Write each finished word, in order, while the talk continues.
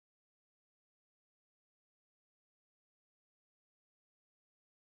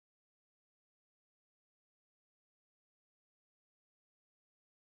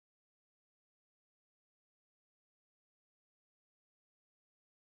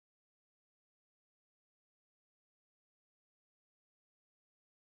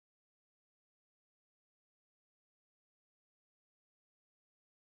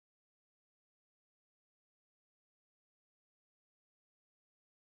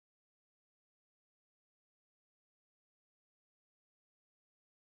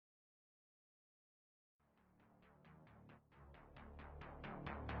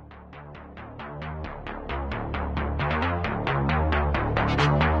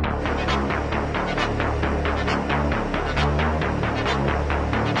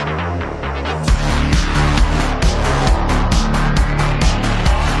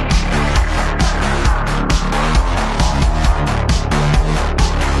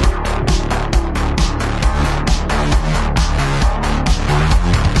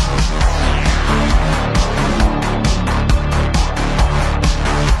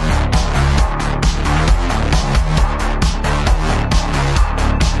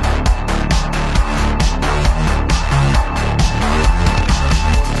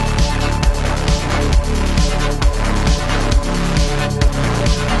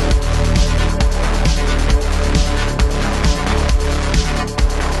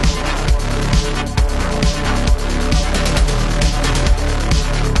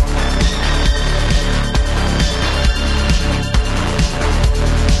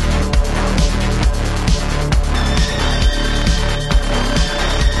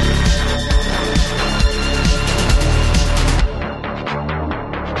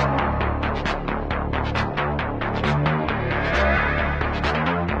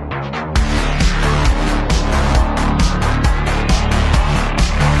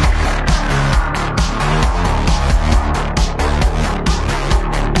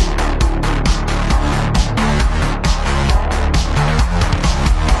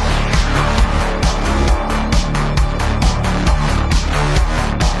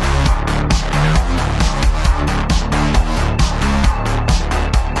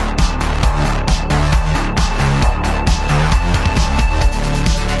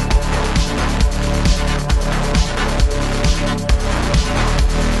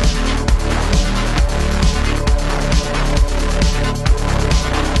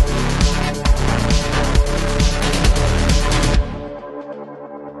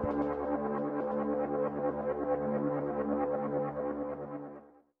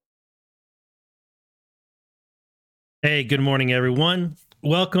Hey, good morning, everyone.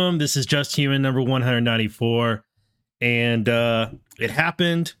 Welcome. This is Just Human number 194. And it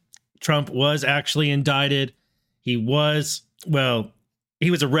happened. Trump was actually indicted. He was, well, he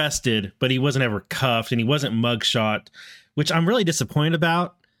was arrested, but he wasn't ever cuffed and he wasn't mugshot, which I'm really disappointed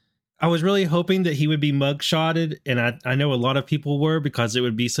about. I was really hoping that he would be mugshotted. And I know a lot of people were because it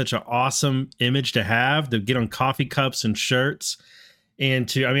would be such an awesome image to have to get on coffee cups and shirts. And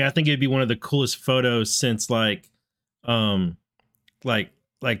I think it'd be one of the coolest photos since um like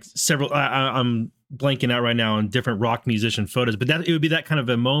several I'm blanking out right now on different rock musician photos, but that it would be that kind of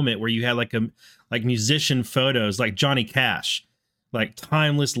a moment where you had like musician photos like Johnny Cash, like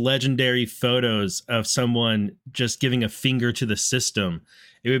timeless legendary photos of someone just giving a finger to the system.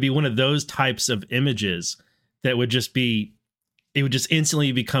 It would be one of those types of images that would just be, it would just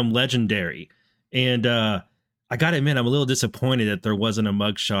instantly become legendary. And I gotta admit, I'm a little disappointed that there wasn't a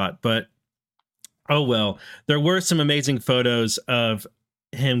mugshot, but oh well. There were some amazing photos of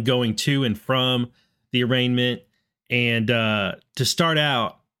him going to and from the arraignment. And to start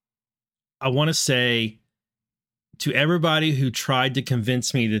out, I want to say to everybody who tried to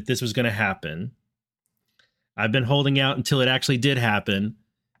convince me that this was going to happen, I've been holding out until it actually did happen,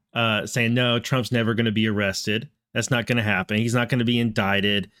 saying, no, Trump's never going to be arrested. That's not going to happen. He's not going to be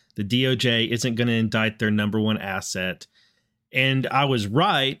indicted. The DOJ isn't going to indict their number one asset. And I was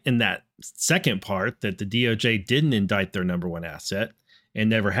right in that second part that the DOJ didn't indict their number one asset and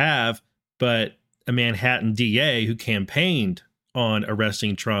never have, but a Manhattan DA who campaigned on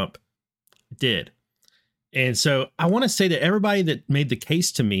arresting Trump did. And so I want to say that everybody that made the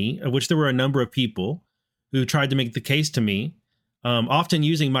case to me, of which there were a number of people who tried to make the case to me, often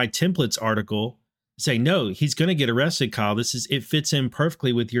using my templates article, say, no, he's going to get arrested, Kyle. It fits in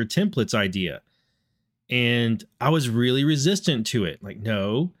perfectly with your templates idea. And I was really resistant to it. Like,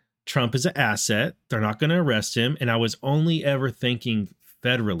 no, Trump is an asset. They're not going to arrest him. And I was only ever thinking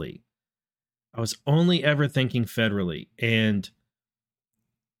federally. And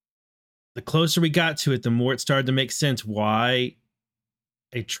the closer we got to it, the more it started to make sense why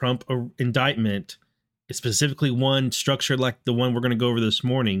a Trump indictment, specifically one structured like the one we're going to go over this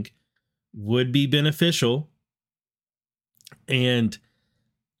morning, would be beneficial and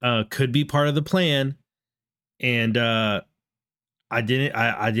could be part of the plan. And I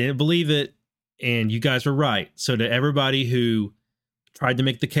didn't believe it, and you guys were right. So to everybody who tried to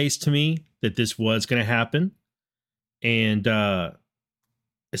make the case to me that this was going to happen, and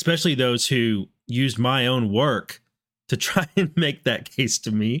especially those who used my own work to try and make that case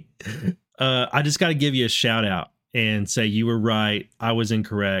to me, I just got to give you a shout out and say you were right. I was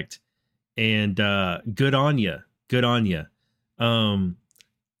incorrect, and good on you. Good on you.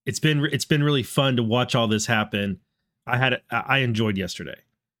 It's been really fun to watch all this happen. I enjoyed yesterday.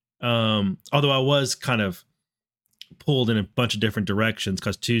 Although I was kind of pulled in a bunch of different directions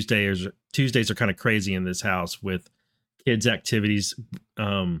because Tuesdays are kind of crazy in this house with kids' activities.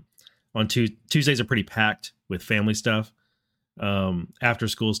 Tuesdays are pretty packed with family stuff, after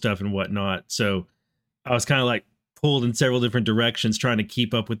school stuff and whatnot. So I was kind of like pulled in several different directions trying to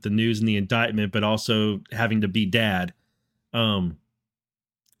keep up with the news and the indictment, but also having to be dad.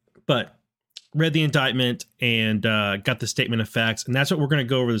 But read the indictment and got the statement of facts. And that's what we're going to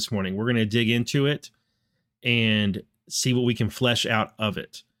go over this morning. We're going to dig into it and see what we can flesh out of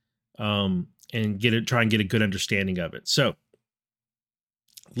it, and try and get a good understanding of it. So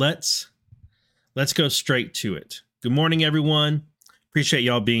let's go straight to it. Good morning, everyone. Appreciate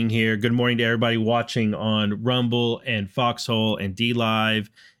y'all being here. Good morning to everybody watching on Rumble and Foxhole and DLive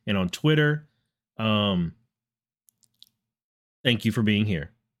and on Twitter. Thank you for being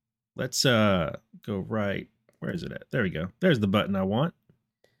here. Let's go right. Where is it at? There we go. There's the button I want.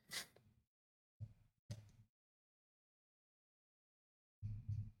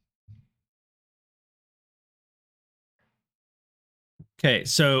 Okay,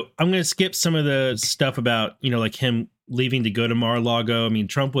 so I'm going to skip some of the stuff about, like him leaving to go to Mar-a-Lago. I mean,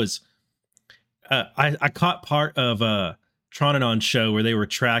 Trump was, I caught part of a Tronanon show where they were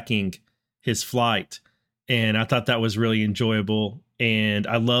tracking his flight, and I thought that was really enjoyable. And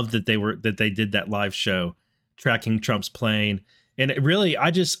I love that they did that live show tracking Trump's plane. And it really,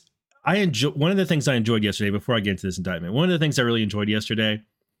 I enjoy, one of the things I enjoyed yesterday, before I get into this indictment, one of the things I really enjoyed yesterday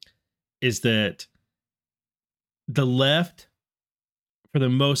is that the left, for the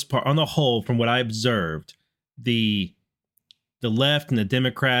most part, on the whole, from what I observed, the left and the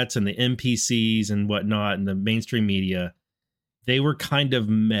Democrats and the NPCs and whatnot and the mainstream media, they were kind of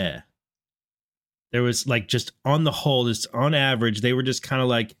meh. There was like, just on the whole, just on average, they were just kind of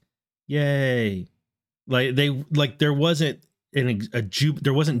like, yay. There wasn't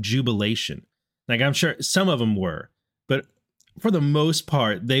jubilation. Like, I'm sure some of them were, for the most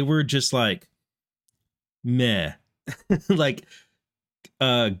part, they were just like meh, like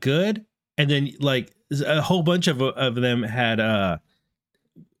good, and then like a whole bunch of them had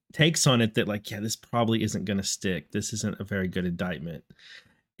takes on it that like, yeah, this probably isn't going to stick. This isn't a very good indictment.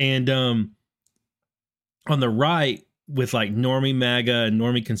 And on the right, with like normie MAGA and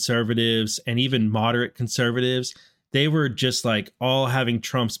normie conservatives and even moderate conservatives, they were just like all having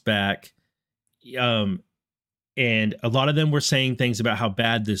Trump's back. And a lot of them were saying things about how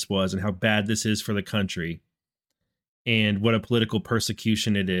bad this was and how bad this is for the country and what a political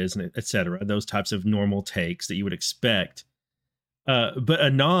persecution it is, and et cetera. Those types of normal takes that you would expect. But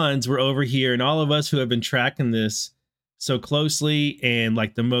Anons were over here, and all of us who have been tracking this so closely, and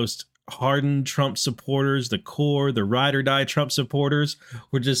like the most hardened Trump supporters, the core, the ride or die Trump supporters,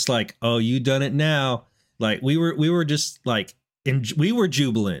 were just like, "Oh, you done it now!" Like we were just like, we were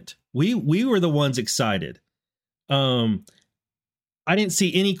jubilant. We were the ones excited. I didn't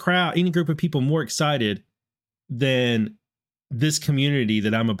see any group of people more excited than this community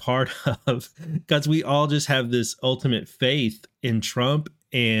that I'm a part of, because we all just have this ultimate faith in Trump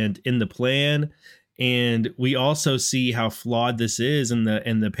and in the plan. And we also see how flawed this is in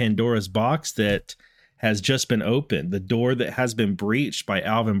the Pandora's box that has just been opened, the door that has been breached by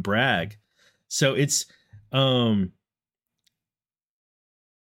Alvin Bragg. So it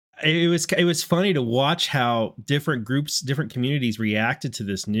was funny to watch how different groups, different communities reacted to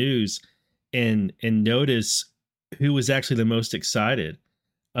this news, and notice who was actually the most excited.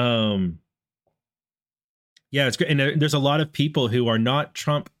 Yeah, it's great. And there's a lot of people who are not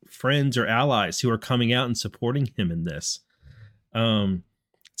Trump friends or allies who are coming out and supporting him in this.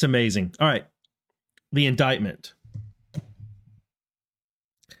 It's amazing. All right. The indictment.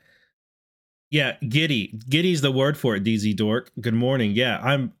 Yeah, giddy. Giddy's the word for it, DZ Dork. Good morning.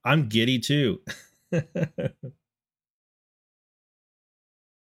 Yeah, I'm giddy too.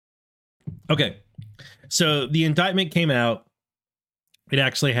 Okay. So the indictment came out. It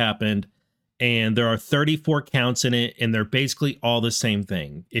actually happened. And there are 34 counts in it, and they're basically all the same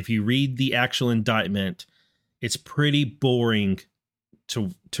thing. If you read the actual indictment, it's pretty boring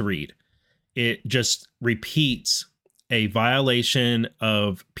to read. It just repeats a violation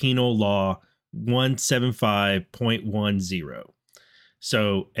of penal law 175.10.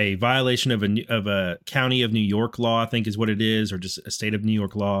 So a violation of a county of New York law, I think is what it is, or just a state of New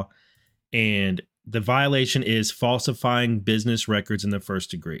York law. And the violation is falsifying business records in the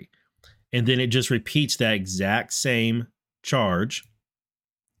first degree. And then it just repeats that exact same charge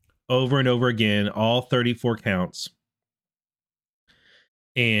over and over again, all 34 counts.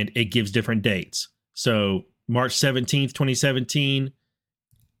 And it gives different dates. So March 17th, 2017,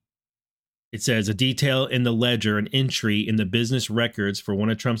 it says a detail in the ledger, an entry in the business records for one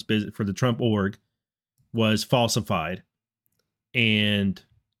of Trump's business, for the Trump org, was falsified, and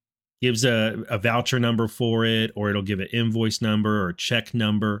gives a voucher number for it, or it'll give an invoice number or check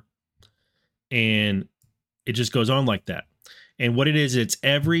number. And it just goes on like that. And what it is, it's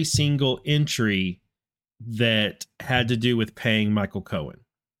every single entry that had to do with paying Michael Cohen.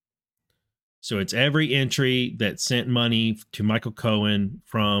 So it's every entry that sent money to Michael Cohen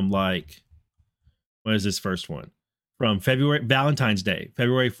from, like, what is this first one? From Valentine's Day,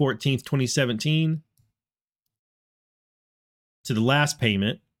 February 14th, 2017, to the last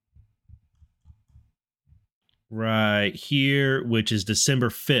payment right here, which is December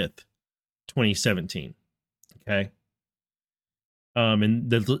 5th, 2017. Okay. And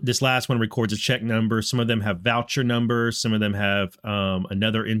this last one records a check number. Some of them have voucher numbers. Some of them have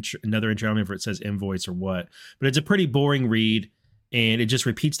another entry. I don't remember if it says invoice or what, but it's a pretty boring read, and it just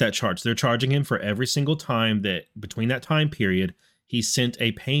repeats that charge. They're charging him for every single time that between that time period he sent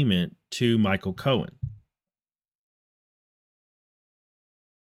a payment to Michael Cohen.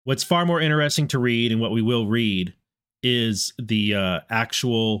 What's far more interesting to read, and what we will read, is the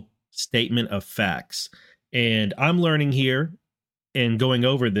actual statement of facts. And I'm learning here, and going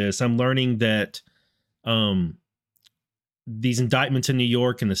over this, I'm learning that these indictments in New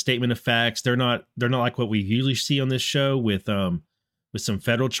York and the statement of facts, they're not like what we usually see on this show with some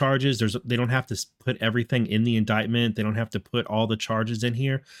federal charges. They don't have to put everything in the indictment. They don't have to put all the charges in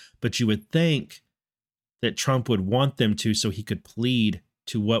here, but you would think that Trump would want them to, so he could plead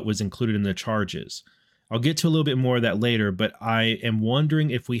to what was included in the charges. I'll get to a little bit more of that later, but I am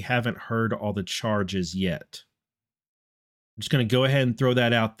wondering if we haven't heard all the charges yet. I'm just going to go ahead and throw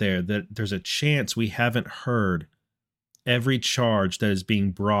that out there, that there's a chance we haven't heard every charge that is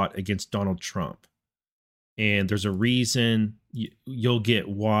being brought against Donald Trump. And there's a reason. You'll get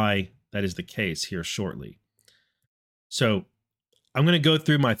why that is the case here shortly. So I'm going to go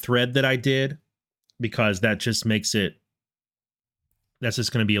through my thread that I did, because that just makes it that's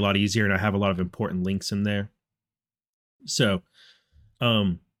just going to be a lot easier, and I have a lot of important links in there. So,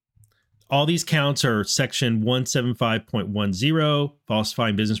 all these counts are section 175.10,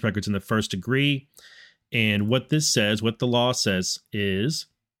 falsifying business records in the first degree. And what this says, what the law says, is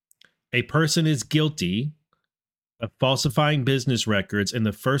a person is guilty of falsifying business records in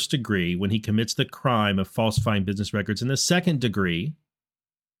the first degree when he commits the crime of falsifying business records in the second degree,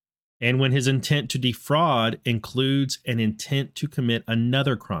 and when his intent to defraud includes an intent to commit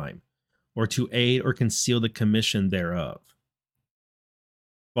another crime or to aid or conceal the commission thereof.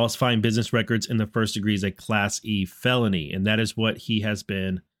 Falsifying business records in the first degree is a Class E felony, and that is what he has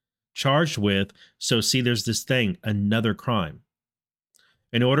been charged with. So see, there's this thing, another crime.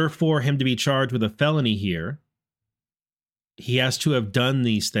 In order for him to be charged with a felony here, he has to have done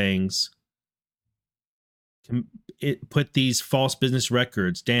these things, put these false business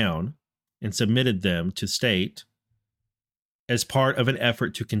records down and submitted them to state as part of an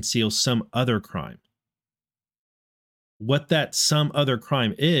effort to conceal some other crime. What that some other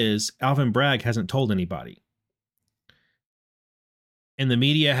crime is, Alvin Bragg hasn't told anybody. And the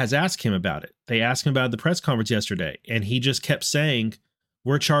media has asked him about it. They asked him about it at the press conference yesterday, and he just kept saying,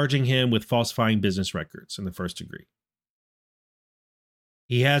 we're charging him with falsifying business records in the first degree.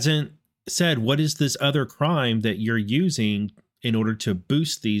 He hasn't said, what is this other crime that you're using in order to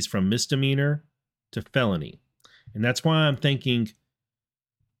boost these from misdemeanor to felony? And that's why I'm thinking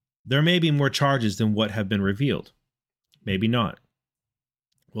there may be more charges than what have been revealed. Maybe not.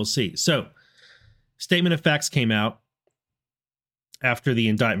 We'll see. So, statement of facts came out after the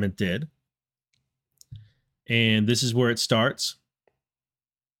indictment did. And this is where it starts.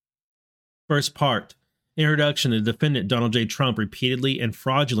 First part. Introduction. The defendant, Donald J. Trump, repeatedly and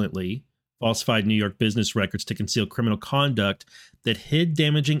fraudulently falsified New York business records to conceal criminal conduct that hid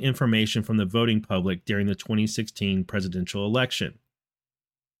damaging information from the voting public during the 2016 presidential election.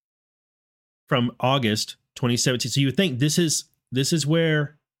 From August 2017. So you would think this is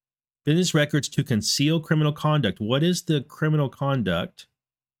where business records to conceal criminal conduct. What is the criminal conduct?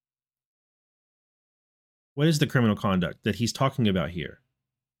 What is the criminal conduct that he's talking about here?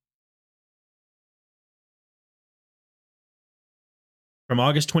 From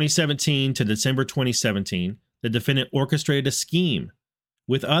August 2017 to December 2017, the defendant orchestrated a scheme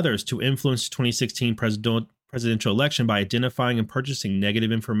with others to influence the 2016 presidential election by identifying and purchasing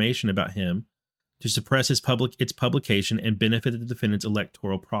negative information about him to suppress its publication and benefit the defendant's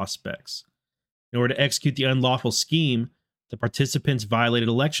electoral prospects. In order to execute the unlawful scheme, the participants violated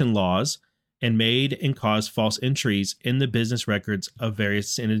election laws and made and caused false entries in the business records of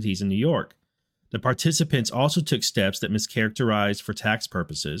various entities in New York. The participants also took steps that mischaracterized for tax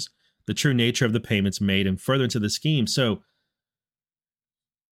purposes the true nature of the payments made in furtherance of the scheme. So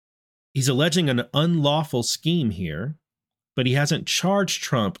he's alleging an unlawful scheme here, but he hasn't charged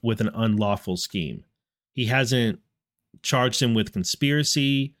Trump with an unlawful scheme. He hasn't charged him with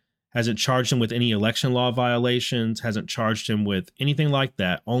conspiracy, hasn't charged him with any election law violations, hasn't charged him with anything like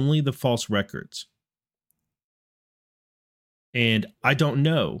that, only the false records. And I don't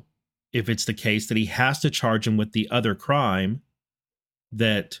know if it's the case that he has to charge him with the other crime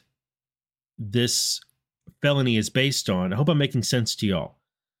that this felony is based on. I hope I'm making sense to y'all.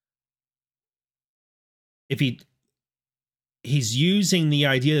 If he's using the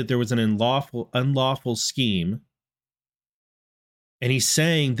idea that there was an unlawful scheme, and he's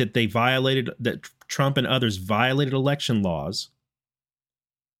saying that that Trump and others violated election laws,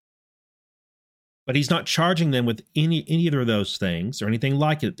 but he's not charging them with either of those things or anything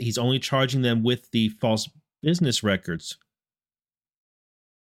like it. He's only charging them with the false business records,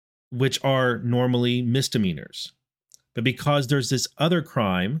 which are normally misdemeanors. But because there's this other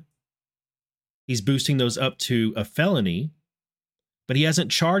crime, he's boosting those up to a felony, but he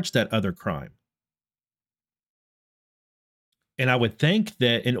hasn't charged that other crime. And I would think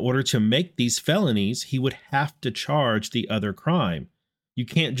that in order to make these felonies, he would have to charge the other crime. You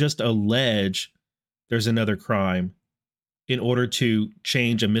can't just allege there's another crime in order to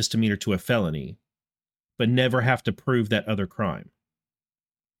change a misdemeanor to a felony, but never have to prove that other crime.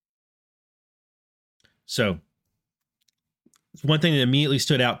 So, it's one thing that immediately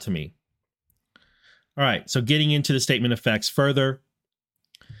stood out to me. All right, so getting into the statement of facts further.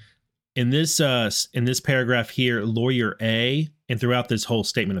 In this paragraph here, Lawyer A, and throughout this whole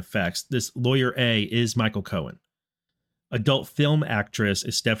statement of facts, this Lawyer A is Michael Cohen. Adult film actress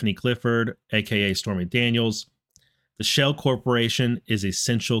is Stephanie Clifford, aka Stormy Daniels. The Shell Corporation is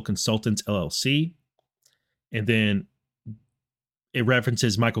Essential Consultants LLC. And then it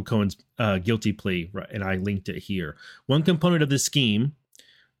references Michael Cohen's guilty plea, right? And I linked it here. One component of this scheme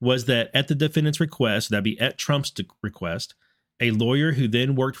was that at the defendant's request, that'd be at Trump's request, a lawyer who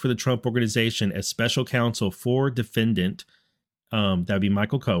then worked for the Trump Organization as special counsel for defendant, that would be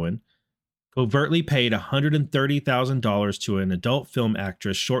Michael Cohen, covertly paid $130,000 to an adult film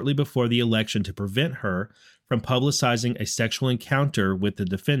actress shortly before the election to prevent her from publicizing a sexual encounter with the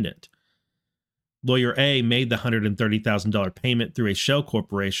defendant. Lawyer A made the $130,000 payment through a shell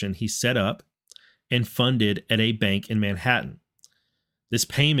corporation he set up and funded at a bank in Manhattan. This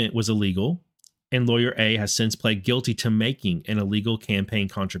payment was illegal, and Lawyer A has since pled guilty to making an illegal campaign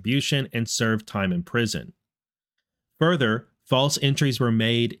contribution and served time in prison. Further, false entries were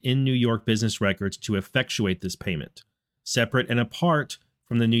made in New York business records to effectuate this payment, separate and apart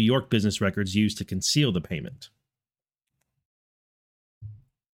from the New York business records used to conceal the payment.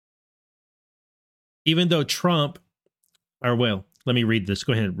 Even though Trump, let me read this.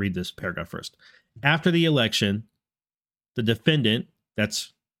 Go ahead and read this paragraph first. After the election, the defendant,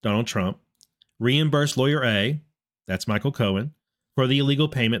 that's Donald Trump, reimbursed Lawyer A, that's Michael Cohen, for the illegal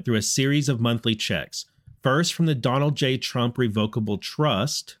payment through a series of monthly checks. First, from the Donald J. Trump Revocable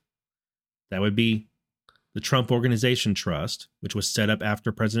Trust, that would be the Trump Organization Trust, which was set up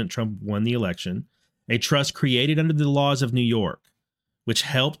after President Trump won the election, a trust created under the laws of New York, which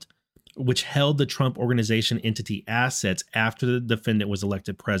held the Trump Organization entity assets after the defendant was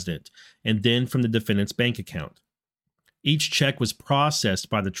elected president, and then from the defendant's bank account. Each check was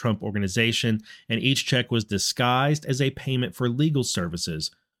processed by the Trump Organization, and each check was disguised as a payment for legal services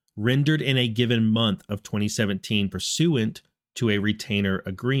rendered in a given month of 2017 pursuant to a retainer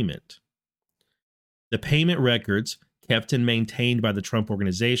agreement. The payment records kept and maintained by the Trump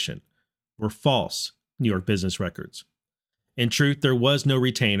Organization were false New York business records. In truth, there was no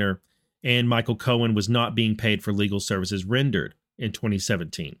retainer, and Michael Cohen was not being paid for legal services rendered in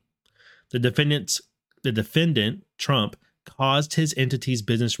 2017. The defendant, Trump, caused his entity's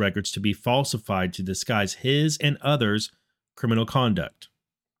business records to be falsified to disguise his and others' criminal conduct.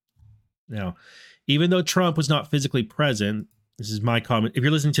 Now, even though Trump was not physically present, this is my comment. If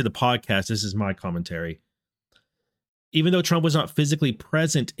you're listening to the podcast, this is my commentary. Even though Trump was not physically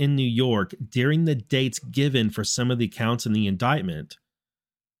present in New York during the dates given for some of the counts in the indictment,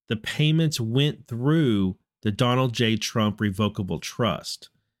 the payments went through the Donald J. Trump Revocable Trust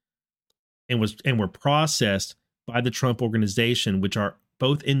and were processed by the Trump Organization, which are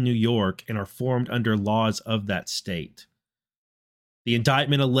both in New York and are formed under laws of that state. The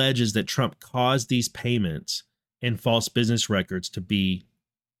indictment alleges that Trump caused these payments and false business records to be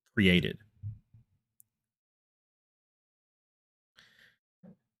created.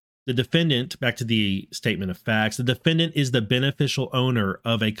 The defendant, back to the statement of facts, the defendant is the beneficial owner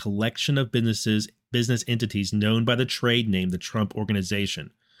of a collection of business entities known by the trade name the Trump Organization.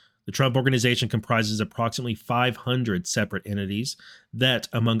 The Trump Organization comprises approximately 500 separate entities that,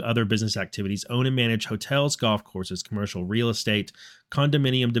 among other business activities, own and manage hotels, golf courses, commercial real estate,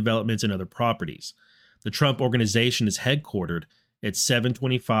 condominium developments, and other properties. The Trump Organization is headquartered at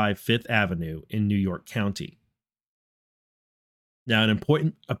 725 Fifth Avenue in New York County. Now, an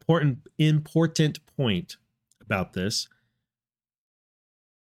important point about this.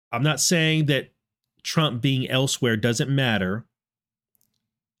 I'm not saying that Trump being elsewhere doesn't matter.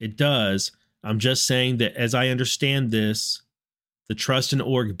 It does. I'm just saying that as I understand this, the trust and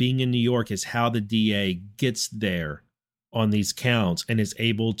org being in New York is how the DA gets there on these counts and is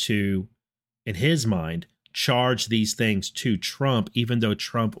able to, in his mind, charge these things to Trump, even though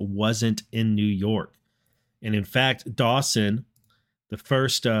Trump wasn't in New York. And in fact, Dawson, the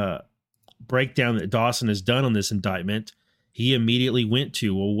first breakdown that Dawson has done on this indictment, he immediately went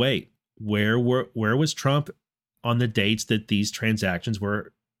to, well, wait, where was Trump on the dates that these transactions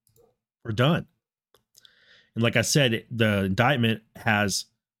were done? And like I said, the indictment has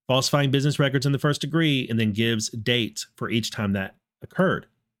falsifying business records in the first degree and then gives dates for each time that occurred.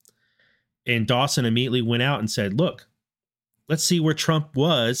 And Dawson immediately went out and said, look, let's see where Trump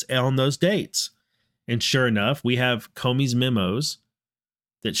was on those dates. And sure enough, we have Comey's memos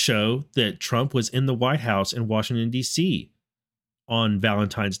that show that Trump was in the White House in Washington, D.C. on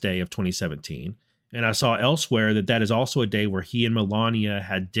Valentine's Day of 2017. And I saw elsewhere that that is also a day where he and Melania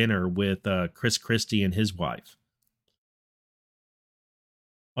had dinner with Chris Christie and his wife.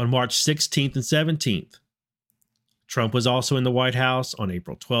 On March 16th and 17th, Trump was also in the White House on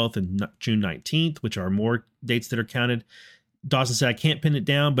April 12th and June 19th, which are more dates that are counted. Dawson said, I can't pin it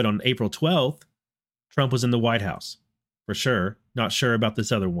down, but on April 12th, Trump was in the White House for sure. Not sure about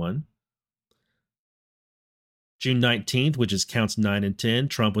this other one. June 19th, which is counts 9 and 10,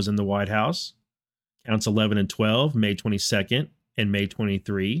 Trump was in the White House. Counts 11 and 12, May 22nd and May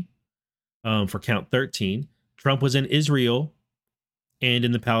 23. For count 13, Trump was in Israel and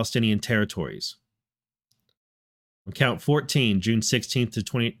in the Palestinian territories. On count 14, June 16th to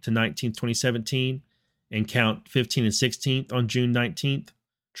 19th, 2017, and count 15 and 16th on June 19th,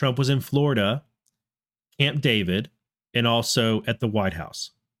 Trump was in Florida, Camp David, and also at the White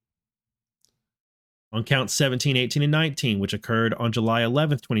House. On counts 17, 18, and 19, which occurred on July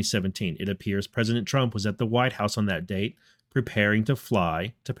 11th, 2017, it appears President Trump was at the White House on that date, preparing to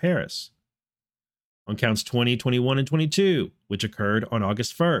fly to Paris. On counts 20, 21, and 22, which occurred on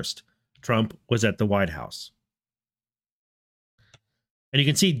August 1st, Trump was at the White House. And you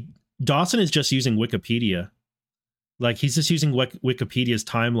can see Dawson is just using Wikipedia. Like, he's just using Wikipedia's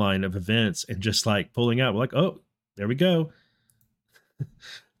timeline of events and just like pulling out. We're like, oh, there we go.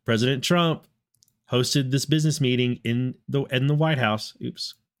 President Trump hosted this business meeting in the White House.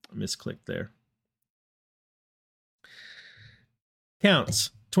 Oops, I misclicked there.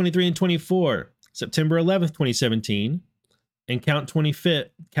 Counts 23 and 24, September 11th, 2017, and count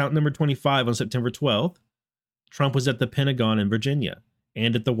number 25 on September 12th. Trump was at the Pentagon in Virginia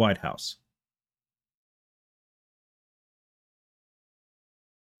and at the White House.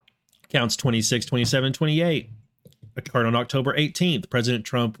 Counts 26, 27, 28. Occurred on October 18th. President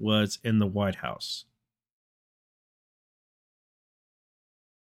Trump was in the White House.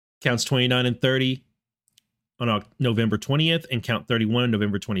 Counts 29 and 30 on November 20th, and count 31 on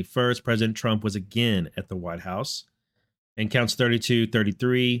November 21st. President Trump was again at the White House. And counts 32,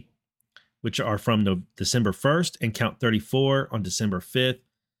 33, which are from December 1st, and count 34 on December 5th.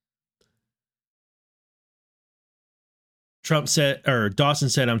 Dawson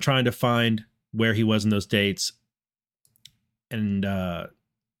said, I'm trying to find where he was in those dates, and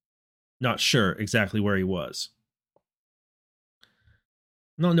not sure exactly where he was.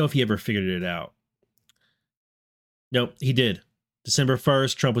 I don't know if he ever figured it out. Nope, he did. December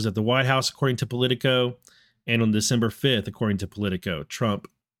 1st, Trump was at the White House, according to Politico. And on December 5th, according to Politico, Trump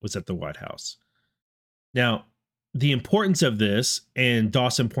was at the White House. Now, the importance of this, and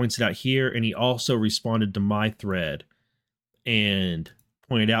Dawson points it out here, and he also responded to my thread and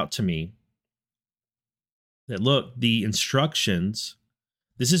pointed out to me that, look, the instructions,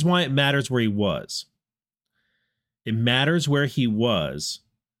 this is why it matters where he was. It matters where he was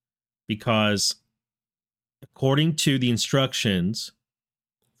because according to the instructions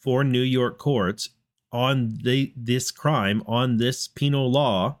for New York courts on this crime, on this penal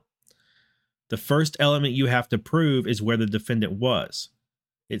law, the first element you have to prove is where the defendant was.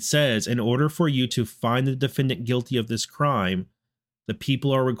 It says, in order for you to find the defendant guilty of this crime, the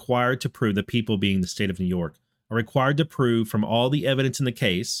people are required to prove, the people being the state of New York, are required to prove from all the evidence in the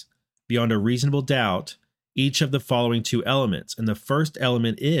case, beyond a reasonable doubt, each of the following two elements. And the first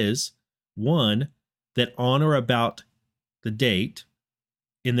element is, one, that on or about the date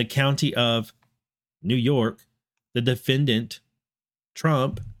in the county of New York, the defendant,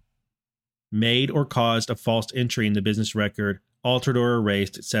 Trump, made or caused a false entry in the business record, altered or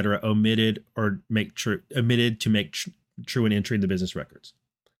erased, etc., omitted to make true an entry in the business records.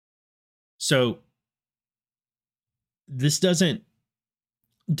 So this doesn't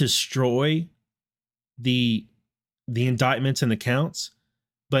destroy the indictments and the counts,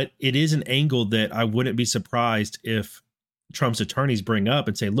 but it is an angle that I wouldn't be surprised if Trump's attorneys bring up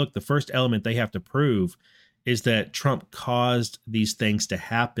and say, look, the first element they have to prove is that Trump caused these things to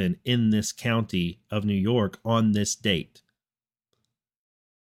happen in this county of New York on this date.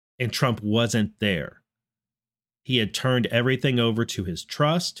 And Trump wasn't there. He had turned everything over to his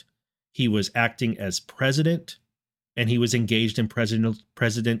trust. He was acting as president, and he was engaged in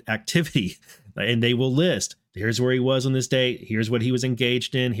president activity. And they will list, here's where he was on this date. Here's what he was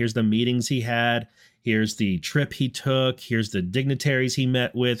engaged in. Here's the meetings he had. Here's the trip he took. Here's the dignitaries he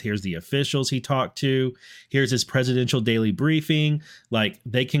met with. Here's the officials he talked to. Here's his presidential daily briefing. Like,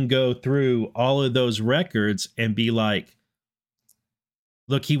 they can go through all of those records and be like,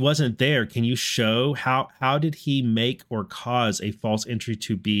 look, he wasn't there. Can you show how did he make or cause a false entry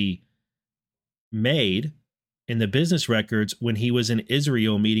to be made in the business records when he was in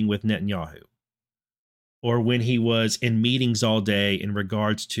Israel meeting with Netanyahu? Or when he was in meetings all day in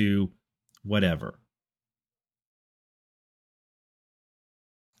regards to whatever.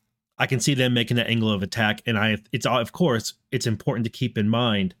 I can see them making that angle of attack, and of course, it's important to keep in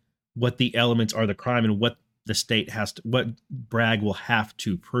mind what the elements are of the crime and what the state what Bragg will have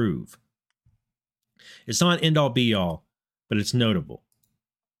to prove. It's not an end all be all, but it's notable.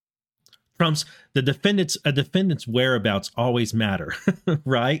 A defendant's whereabouts always matter,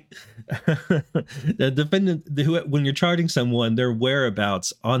 right? The defendant, when you're charging someone, their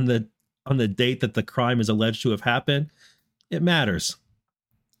whereabouts on the date that the crime is alleged to have happened, it matters.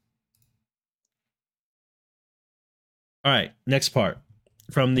 All right, next part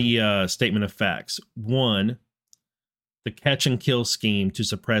from the statement of facts. One, The catch and kill scheme to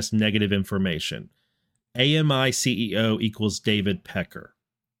suppress negative information. AMI CEO equals David Pecker.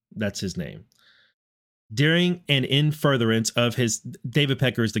 That's his name. During and in furtherance of his, David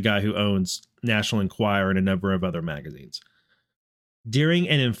Pecker is the guy who owns National Enquirer and a number of other magazines. During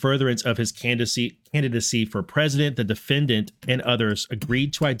and in furtherance of his candidacy for president, the defendant and others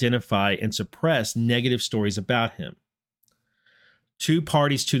agreed to identify and suppress negative stories about him. Two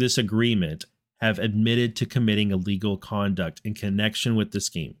parties to this agreement have admitted to committing illegal conduct in connection with the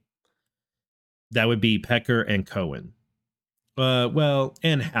scheme. That would be Pecker and Cohen.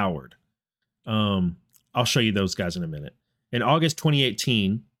 And Howard. I'll show you those guys in a minute. In August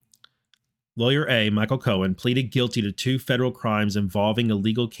 2018, Lawyer A, Michael Cohen, pleaded guilty to 2 federal crimes involving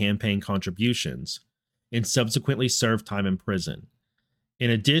illegal campaign contributions and subsequently served time in prison. In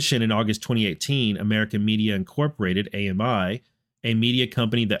addition, in August 2018, American Media Incorporated, AMI, a media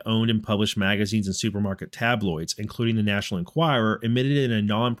company that owned and published magazines and supermarket tabloids, including the National Enquirer, admitted in a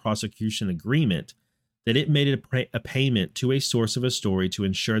non-prosecution agreement that it made a payment to a source of a story to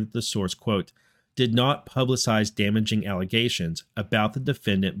ensure that the source, quote, did not publicize damaging allegations about the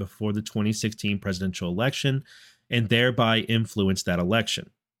defendant before the 2016 presidential election and thereby influence that election.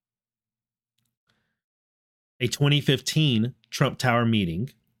 A 2015 Trump Tower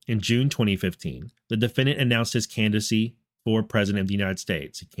meeting in June 2015, the defendant announced his candidacy for president of the United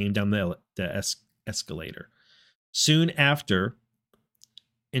States. He came down the escalator. Soon after,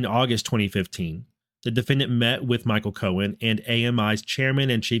 in August 2015, the defendant met with Michael Cohen and AMI's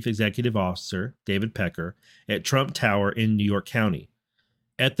chairman and chief executive officer, David Pecker, at Trump Tower in New York County.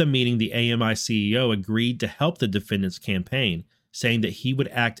 At the meeting, the AMI CEO agreed to help the defendant's campaign, saying that he would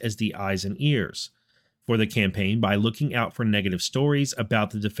act as the eyes and ears for the campaign by looking out for negative stories about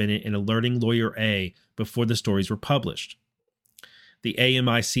the defendant and alerting Lawyer A before the stories were published. The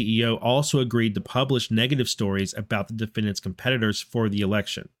AMI CEO also agreed to publish negative stories about the defendant's competitors for the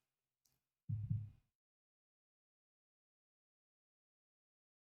election.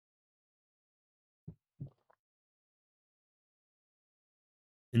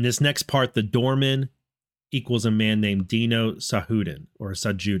 In this next part, the doorman equals a man named Dino Sahudin or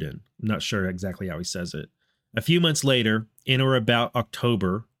Sajudin. I'm not sure exactly how he says it. A few months later, in or about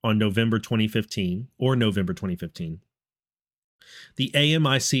October on November 2015, the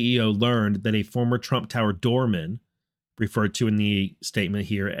AMI CEO learned that a former Trump Tower doorman, referred to in the statement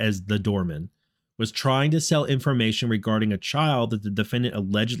here as the doorman, was trying to sell information regarding a child that the defendant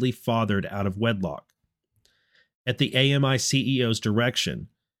allegedly fathered out of wedlock. At the AMI CEO's direction,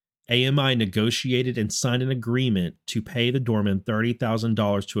 AMI negotiated and signed an agreement to pay the doorman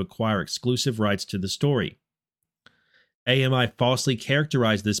 $30,000 to acquire exclusive rights to the story. AMI falsely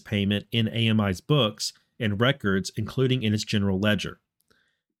characterized this payment in AMI's books and records, including in its general ledger.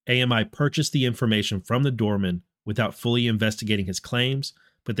 AMI purchased the information from the doorman without fully investigating his claims,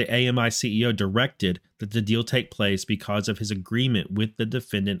 but the AMI CEO directed that the deal take place because of his agreement with the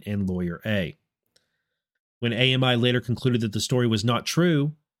defendant and Lawyer A. When AMI later concluded that the story was not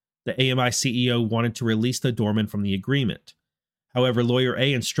true, the AMI CEO wanted to release the doorman from the agreement. However, Lawyer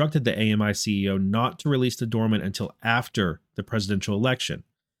A instructed the AMI CEO not to release the doorman until after the presidential election,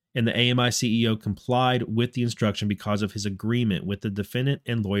 and the AMI CEO complied with the instruction because of his agreement with the defendant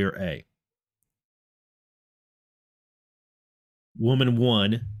and Lawyer A. Woman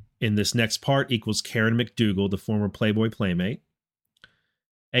 1 in this next part equals Karen McDougal, the former Playboy Playmate.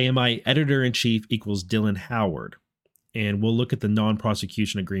 AMI Editor-in-Chief equals Dylan Howard. And we'll look at the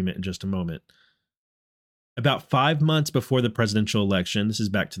non-prosecution agreement in just a moment. About 5 months before the presidential election, this is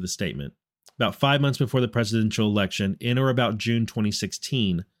back to the statement. About 5 months before the presidential election, in or about June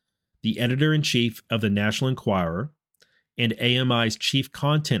 2016, the editor-in-chief of the National Enquirer and AMI's chief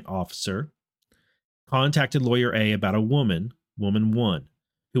content officer contacted Lawyer A about a woman 1,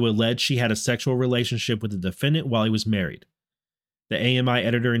 who alleged she had a sexual relationship with the defendant while he was married. The AMI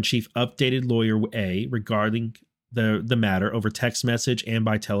editor-in-chief updated Lawyer A regarding the matter over text message and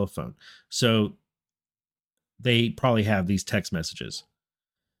by telephone. So they probably have these text messages.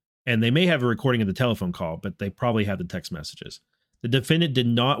 And they may have a recording of the telephone call, but they probably have the text messages. The defendant did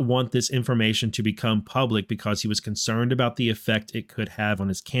not want this information to become public because he was concerned about the effect it could have on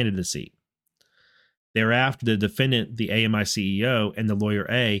his candidacy. Thereafter, the defendant, the AMI CEO, and the Lawyer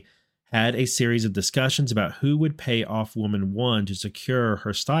A had a series of discussions about who would pay off Woman 1 to secure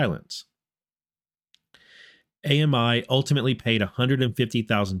her silence. AMI ultimately paid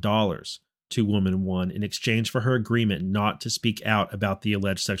 $150,000 to Woman 1 in exchange for her agreement not to speak out about the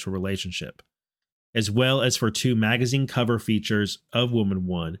alleged sexual relationship, as well as for 2 magazine cover features of Woman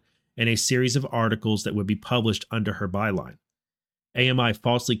 1 and a series of articles that would be published under her byline. AMI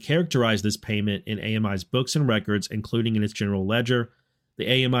falsely characterized this payment in AMI's books and records, including in its general ledger. The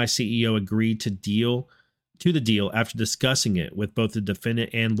AMI CEO agreed to the deal after discussing it with both the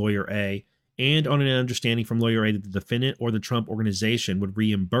defendant and Lawyer A, and on an understanding from Lawyer A that the defendant or the Trump organization would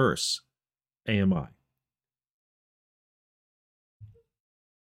reimburse AMI.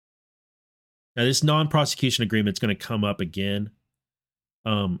 Now, this non-prosecution agreement is going to come up again.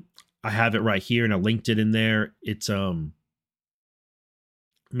 I have it right here, and I linked it in there. It's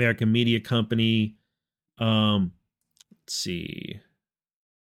American Media Company. Let's see.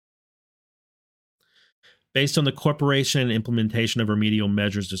 Based on the corporation and implementation of remedial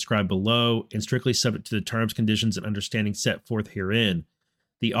measures described below, and strictly subject to the terms, conditions, and understanding set forth herein,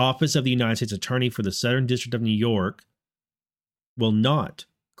 the Office of the United States Attorney for the Southern District of New York will not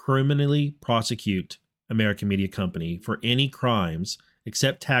criminally prosecute American Media Company for any crimes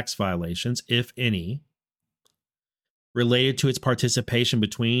except tax violations, if any, related to its participation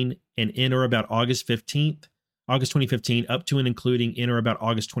between and in or about August 2015, up to and including in or about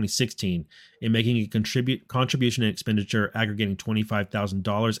August 2016, in making a contribution and expenditure aggregating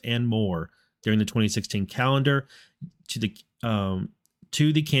 $25,000 and more during the 2016 calendar to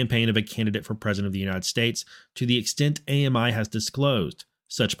the campaign of a candidate for president of the United States, to the extent AMI has disclosed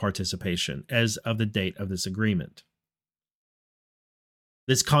such participation as of the date of this agreement.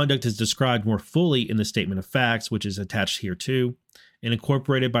 This conduct is described more fully in the statement of facts, which is attached here too, and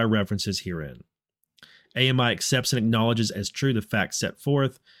incorporated by references herein. AMI accepts and acknowledges as true the facts set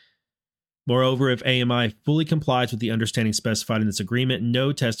forth. Moreover, if AMI fully complies with the understanding specified in this agreement,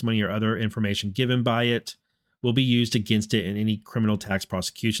 no testimony or other information given by it will be used against it in any criminal tax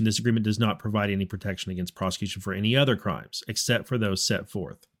prosecution. This agreement does not provide any protection against prosecution for any other crimes, except for those set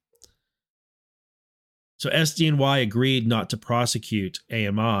forth. So SDNY agreed not to prosecute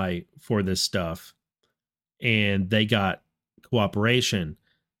AMI for this stuff, and they got cooperation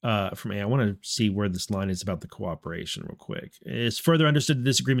from AMI. I want to see where this line is about the cooperation real quick. It's further understood that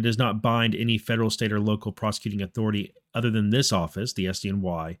this agreement does not bind any federal, state, or local prosecuting authority other than this office, the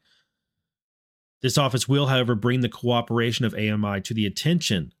SDNY. This office will, however, bring the cooperation of AMI to the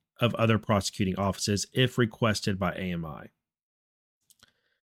attention of other prosecuting offices if requested by AMI.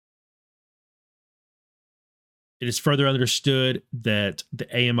 It is further understood that the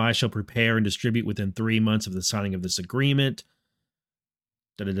AMI shall prepare and distribute within 3 months of the signing of this agreement.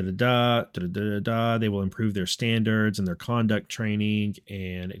 They will improve their standards and their conduct training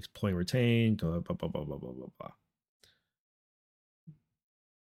and employ and retain. Blah, blah, blah, blah, blah, blah, blah.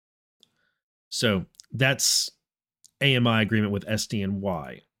 So that's AMI agreement with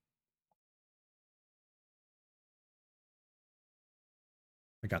SDNY.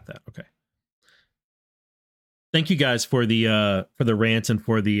 I got that. Okay. Thank you guys for the rants and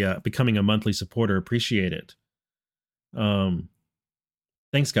for the becoming a monthly supporter. Appreciate it.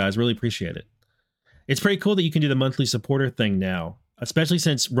 Thanks, guys. Really appreciate it. It's pretty cool that you can do the monthly supporter thing now, especially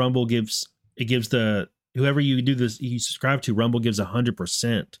since Rumble gives the whoever you do this you subscribe to. Rumble gives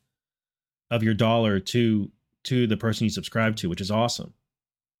 100% of your dollar to the person you subscribe to, which is awesome.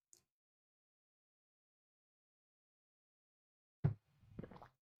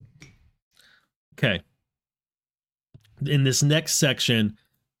 Okay. In this next section,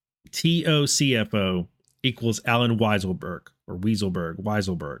 TOCFO equals Alan Weisselberg or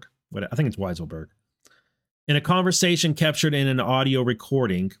Weisselberg. I think it's Weisselberg. In a conversation captured in an audio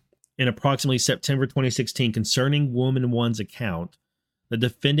recording in approximately September 2016 concerning Woman One's account, the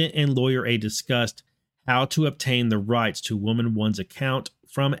defendant and Lawyer A discussed how to obtain the rights to Woman One's account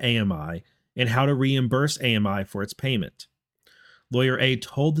from AMI and how to reimburse AMI for its payment. Lawyer A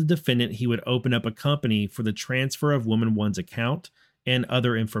told the defendant he would open up a company for the transfer of Woman One's account and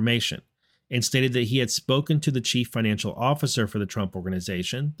other information, and stated that he had spoken to the chief financial officer for the Trump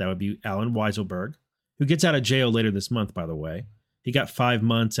Organization, that would be Alan Weisselberg, who gets out of jail later this month, by the way. He got 5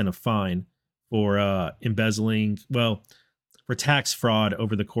 months and a fine for embezzling, for tax fraud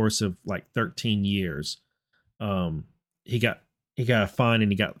over the course of like 13 years. He got a fine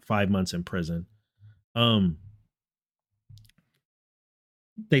and he got 5 months in prison.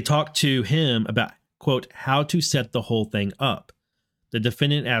 They talked to him about, quote, how to set the whole thing up. The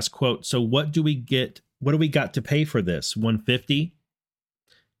defendant asked, quote, so what do we got to pay for this? $150?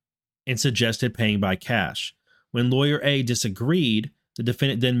 And suggested paying by cash. When Lawyer A disagreed, the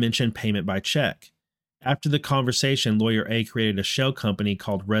defendant then mentioned payment by check. After the conversation, Lawyer A created a shell company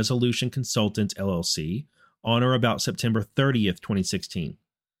called Resolution Consultants, LLC, on or about September 30th, 2016.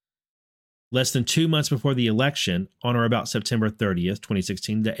 Less than 2 months before the election, on or about September 30th,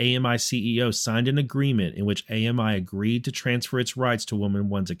 2016, the AMI CEO signed an agreement in which AMI agreed to transfer its rights to Woman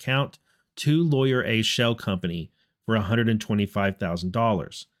One's account to Lawyer A's shell company for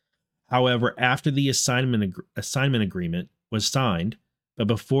 $125,000. However, after the assignment agreement was signed, but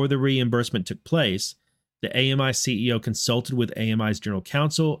before the reimbursement took place, the AMI CEO consulted with AMI's general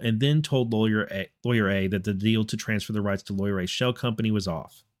counsel and then told Lawyer A that the deal to transfer the rights to Lawyer A's shell company was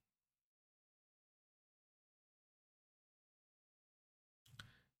off.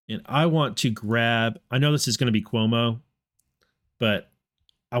 And I want to grab, I know this is going to be Cuomo, but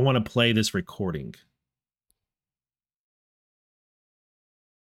I want to play this recording.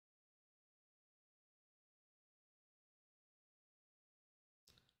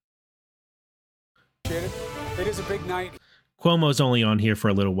 It is a big night. Cuomo's only on here for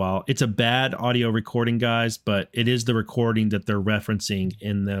a little while. It's a bad audio recording, guys, but it is the recording that they're referencing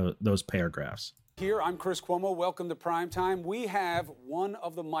in those paragraphs. Here, I'm Chris Cuomo. Welcome to Primetime. We have one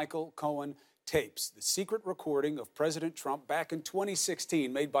of the Michael Cohen tapes, the secret recording of President Trump back in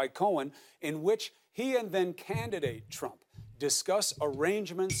 2016 made by Cohen, in which he and then candidate Trump discuss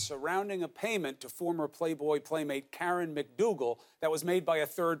arrangements surrounding a payment to former Playboy playmate Karen McDougal that was made by a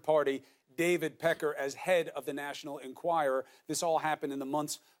third party, David Pecker, as head of the National Enquirer. This all happened in the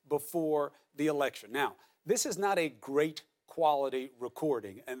months before the election. Now, this is not a great quality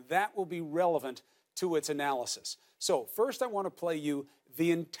recording, and that will be relevant to its analysis. So first, I want to play you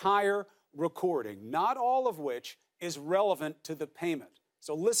the entire recording, not all of which is relevant to the payment.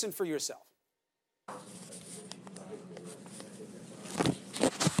 So listen for yourself.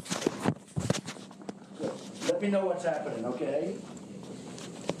 Let me know what's happening, okay?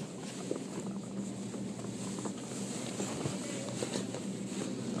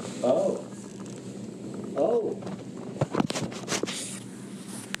 Oh.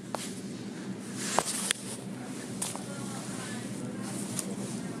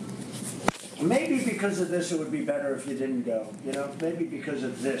 Maybe because of this, it would be better if you didn't go. You know, maybe because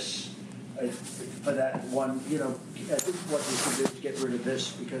of this, for that one. You know, I think what we should do is get rid of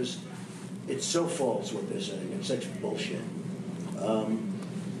this because it's so false what they're saying. It's such bullshit.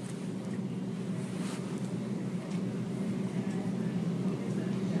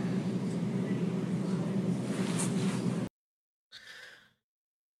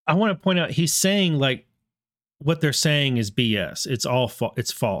 I want to point out he's saying like what they're saying is BS. It's all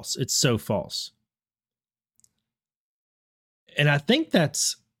it's false. It's so false. And I think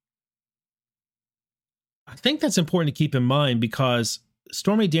that's important to keep in mind because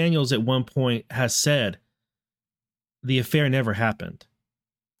Stormy Daniels at one point has said the affair never happened.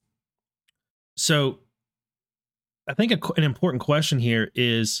 So I think an important question here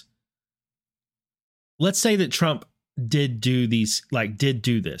is, let's say that Trump did do this.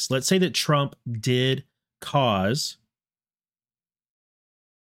 Let's say that Trump did cause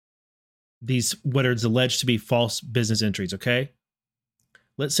these, what is alleged to be false business entries, okay?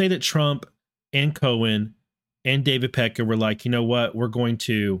 Let's say that Trump and Cohen and David Pecker were like, you know what, we're going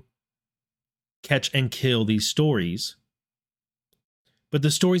to catch and kill these stories. But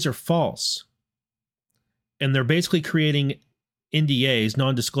the stories are false. And they're basically creating NDAs,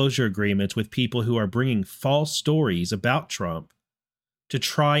 non-disclosure agreements, with people who are bringing false stories about Trump to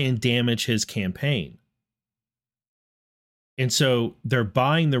try and damage his campaign. And so they're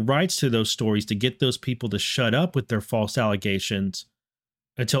buying the rights to those stories to get those people to shut up with their false allegations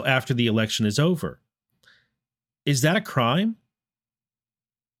until after the election is over. Is that a crime?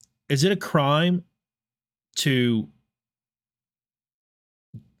 Is it a crime to,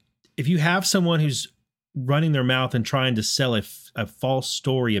 if you have someone who's running their mouth and trying to sell a false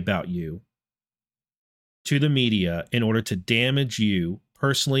story about you to the media in order to damage you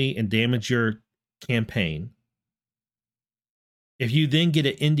personally and damage your campaign, if you then get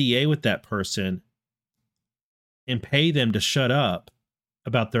an NDA with that person and pay them to shut up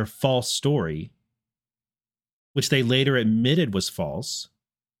about their false story, which they later admitted was false,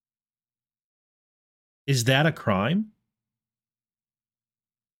 is that a crime?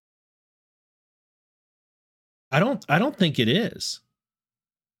 I don't think it is.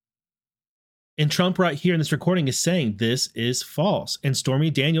 And Trump right here in this recording is saying this is false. And Stormy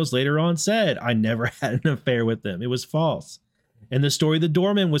Daniels later on said, I never had an affair with them. It was false. And the story the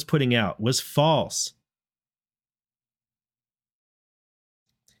doorman was putting out was false.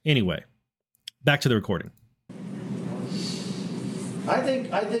 Anyway, back to the recording. I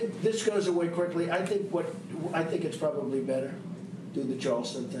think this goes away quickly. I think it's probably better. Do the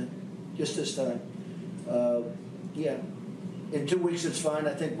Charleston thing. Just this time. Yeah. In 2 weeks it's fine.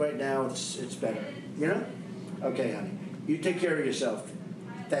 I think right now it's better. You know? Okay, honey. You take care of yourself.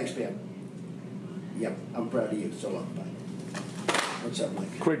 Thanks, Pam. Yep, I'm proud of you. So long. Bye. What's up,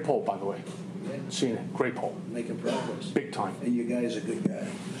 Mike? Great poll, by the way. Yeah. Seen it. Great poll. Making progress. Big time. And you guys are good guys.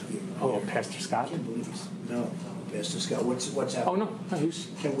 Oh, Pastor I Scott. can't believe this. No. Mr. Scott? What's happening? Oh, no, he's...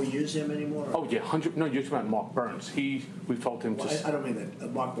 Can we use him anymore? Oh, yeah, 100... No, you're talking about Mark Burns. We've told him to... Well, I don't mean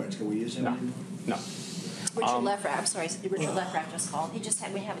that. Mark Burns, can we use him anymore? No. Richard Lefrak, I'm sorry, Richard Lefrak just called. He just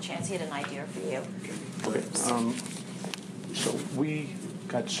had, we have a chance, he had an idea for you. Okay. So we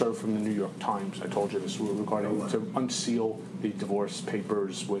got served from the New York Times. I told you this regarding to unseal the divorce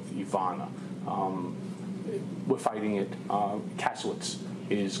papers with Ivana. We're fighting it. Kasowitz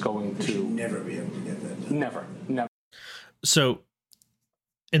is going We to... should never be able to get that done. Never. So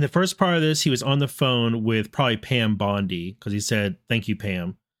in the first part of this, he was on the phone with probably Pam Bondi because he said, "Thank you,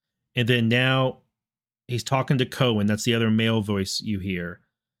 Pam." And then now he's talking to Cohen. That's the other male voice you hear.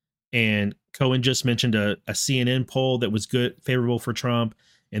 And Cohen just mentioned a CNN poll that was good, favorable for Trump.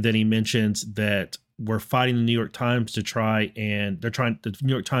 And then he mentions that we're fighting the New York Times to try, and the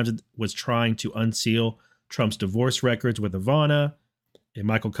New York Times was trying to unseal Trump's divorce records with Ivana. And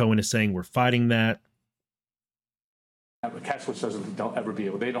Michael Cohen is saying we're fighting that. Kasowitz doesn't. They'll ever be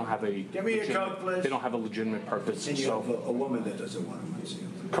able. They don't have a. Give me your code, please. They don't have a legitimate purpose. And you So have a woman that doesn't want to unseal.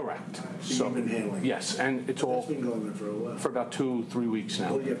 correct. So you've been handling it. Yes, and it's That's all been going on for a while. for about 2-3 weeks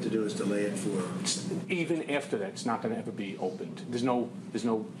now. All you have to do is delay it for... Even after that, it's not going to ever be opened. There's no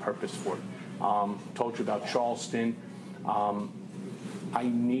purpose for it. Told you about Charleston. I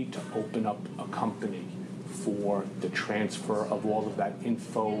need to open up a company for the transfer of all of that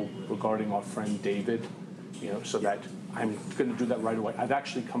info regarding our friend David. So that I'm going to do that right away. I've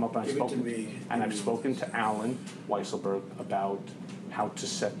actually come up and I've spoken to Alan Weisselberg about how to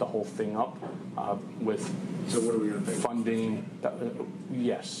set the whole thing up with So what are we going to pay? funding.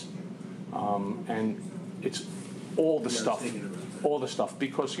 Yes, and it's all the stuff. thinking about that. All the stuff,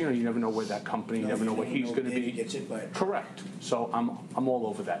 because you never know where that company, you never know where he's going to be. Gets hit by it. Correct. So I'm all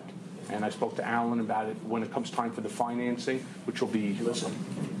over that, and I spoke to Alan about it when it comes time for the financing, which will be. Listen,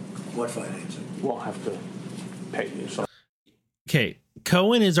 what financing? We'll have to pay you. So Okay,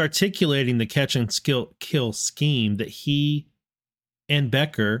 Cohen is articulating the catch and kill scheme that he and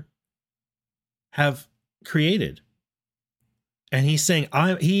Becker have created. And he's saying,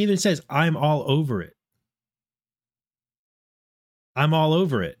 he even says, "I'm all over it. I'm all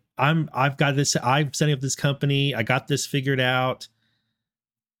over it. I've got this. I'm setting up this company. I got this figured out.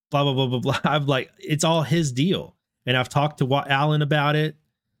 Blah, blah, blah, blah, blah." I'm like, it's all his deal. And I've talked to Alan about it,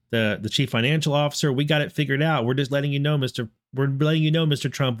 the chief financial officer. We got it figured out. We're just letting you know, Mr.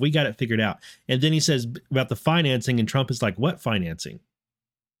 Trump, we got it figured out. And then he says about the financing, and Trump is like, "What financing?"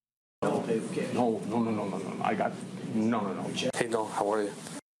 no. I got no. Hey, no. How are you?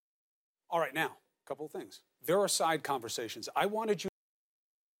 All right, now, a couple of things. There are side conversations. I wanted you.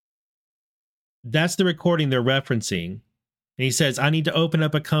 That's the recording they're referencing. And he says, "I need to open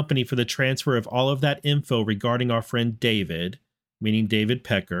up a company for the transfer of all of that info regarding our friend David," meaning David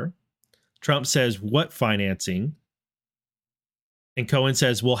Pecker. Trump says, "What financing?" And Cohen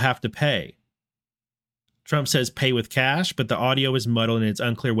says, "We'll have to pay." Trump says pay with cash, but the audio is muddled and it's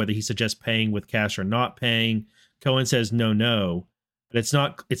unclear whether he suggests paying with cash or not paying. Cohen says no, but it's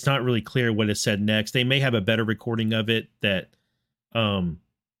not really clear what is said next. They may have a better recording of it that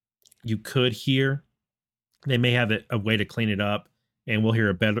you could hear. They may have a way to clean it up, and we'll hear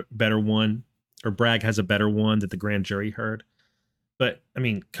a better one, or Bragg has a better one that the grand jury heard. But I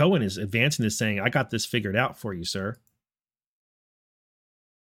mean, Cohen is advancing this, saying, "I got this figured out for you, sir."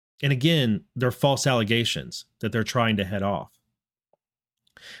 And again, they're false allegations that they're trying to head off.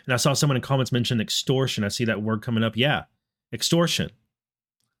 And I saw someone in comments mention extortion. I see that word coming up. Yeah, extortion.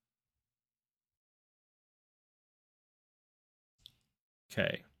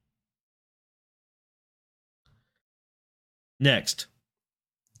 Okay. Next,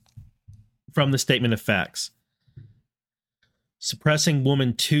 from the statement of facts. Suppressing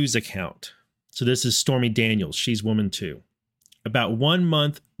Woman 2's account. So this is Stormy Daniels. She's Woman 2. About 1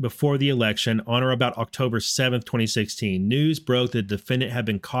 month before the election, on or about October 7th, 2016, news broke that the defendant had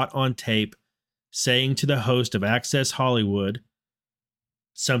been caught on tape saying to the host of Access Hollywood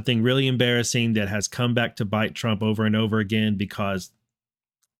something really embarrassing that has come back to bite Trump over and over again because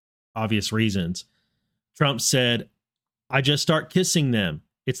obvious reasons. Trump said, "I just start kissing them.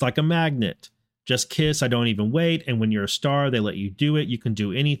 It's like a magnet. Just kiss. I don't even wait. And when you're a star, they let you do it. You can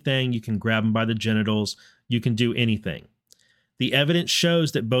do anything. You can grab them by the genitals. You can do anything." The evidence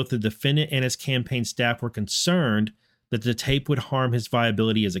shows that both the defendant and his campaign staff were concerned that the tape would harm his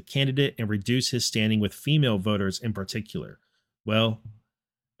viability as a candidate and reduce his standing with female voters in particular. Well,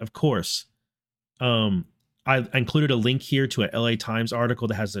 of course. I included a link here to a LA Times article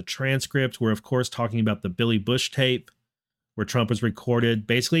that has a transcript where, of course, talking about the Billy Bush tape, where Trump was recorded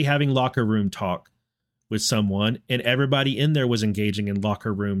basically having locker room talk with someone, and everybody in there was engaging in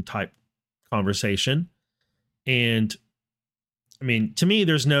locker room type conversation. And I mean, to me,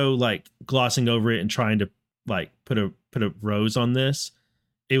 there's no like glossing over it and trying to like put a rose on this.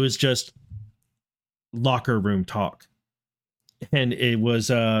 It was just locker room talk. And it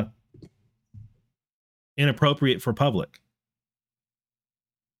was inappropriate for public.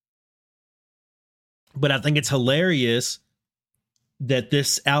 But I think it's hilarious that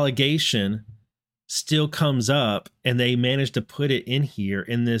this allegation still comes up and they managed to put it in here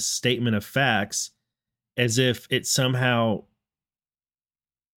in this statement of facts as if it somehow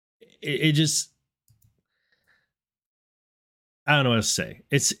it just, I don't know what to say.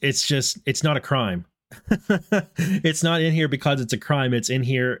 It's just, it's not a crime. It's not in here because it's a crime. It's in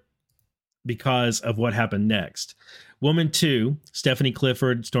here because of what happened next. Woman 2, Stephanie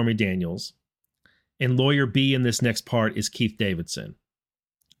Clifford, Stormy Daniels. And lawyer B in this next part is Keith Davidson.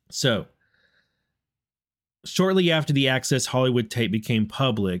 So, shortly after the Access Hollywood tape became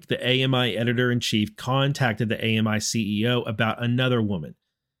public, the AMI editor-in-chief contacted the AMI CEO about another woman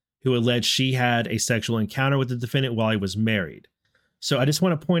who alleged she had a sexual encounter with the defendant while he was married. So I just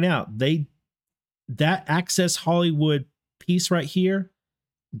want to point out, that Access Hollywood piece right here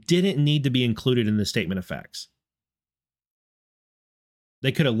didn't need to be included in the statement of facts.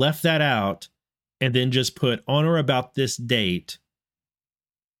 They could have left that out and then just put on or about this date,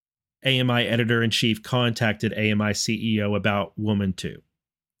 AMI editor-in-chief contacted AMI CEO about woman 2.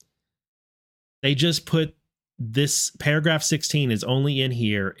 They just put this paragraph 16 is only in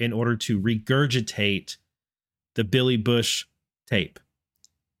here in order to regurgitate the Billy Bush tape,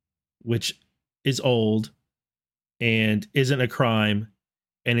 which is old and isn't a crime.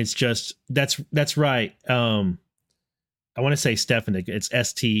 And it's just, that's right. I want to say Stefanik. It's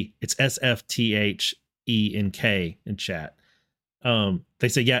SFTHENK in chat. They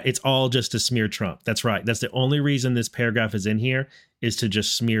say, yeah, it's all just to smear Trump. That's right. That's the only reason this paragraph is in here, is to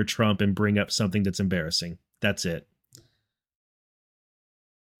just smear Trump and bring up something that's embarrassing. That's it.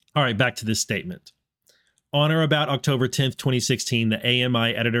 All right, back to this statement. On or about October 10th, 2016, the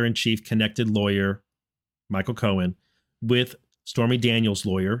AMI editor-in-chief connected lawyer Michael Cohen with Stormy Daniels'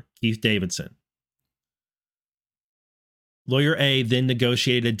 lawyer, Keith Davidson. Lawyer A then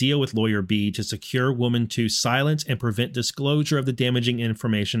negotiated a deal with Lawyer B to secure Woman 2's silence and prevent disclosure of the damaging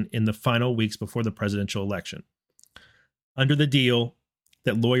information in the final weeks before the presidential election. Under the deal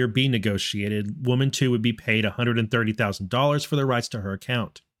that Lawyer B negotiated, Woman 2 would be paid $130,000 for the rights to her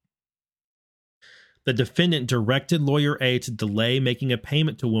account. The defendant directed Lawyer A to delay making a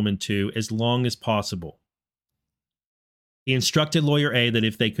payment to Woman 2 as long as possible. He instructed Lawyer A that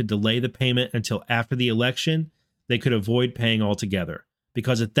if they could delay the payment until after the election, they could avoid paying altogether,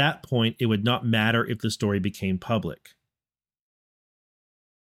 because at that point, it would not matter if the story became public.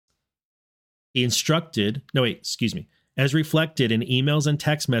 He instructed, as reflected in emails and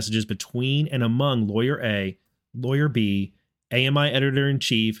text messages between and among Lawyer A, Lawyer B, AMI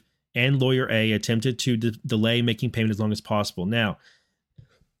editor-in-chief, and Lawyer A attempted to delay making payment as long as possible. Now,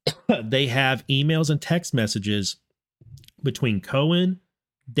 they have emails and text messages between Cohen,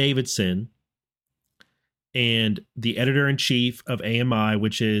 Davidson, and the editor-in-chief of AMI,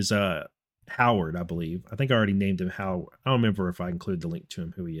 which is Howard, I believe. I think I already named him Howard. I don't remember if I include the link to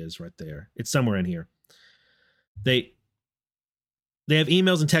him, who he is right there. It's somewhere in here. They have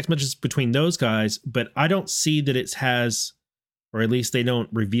emails and text messages between those guys, but I don't see that it has, or at least they don't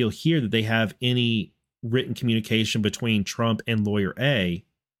reveal here that they have any written communication between Trump and Lawyer A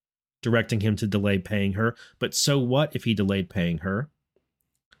directing him to delay paying her. But so what if he delayed paying her?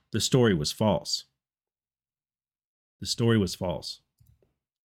 The story was false. The story was false.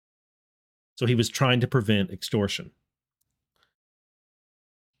 So he was trying to prevent extortion.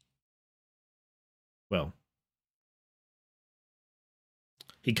 Well,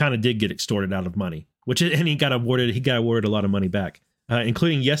 he kind of did get extorted out of money, and he got awarded a lot of money back,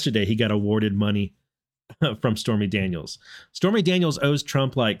 including yesterday. He got awarded money from Stormy Daniels. Stormy Daniels owes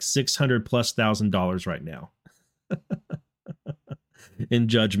Trump like $600,000+ right now in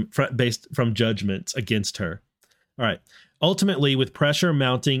judgment based from judgments against her. All right. Ultimately, with pressure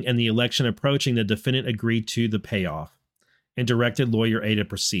mounting and the election approaching, the defendant agreed to the payoff and directed Lawyer A to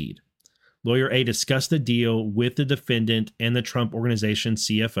proceed. Lawyer A discussed the deal with the defendant and the Trump Organization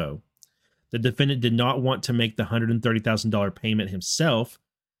CFO. The defendant did not want to make the $130,000 payment himself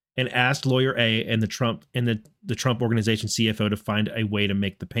and asked Lawyer A and the Trump Organization CFO to find a way to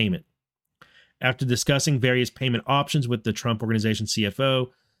make the payment. After discussing various payment options with the Trump Organization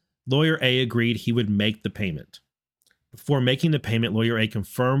CFO, Lawyer A agreed he would make the payment. Before making the payment, Lawyer A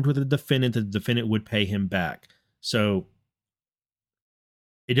confirmed with the defendant that the defendant would pay him back. So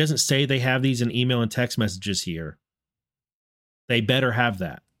it doesn't say they have these in email and text messages here. They better have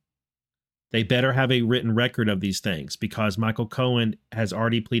that. They better have a written record of these things, because Michael Cohen has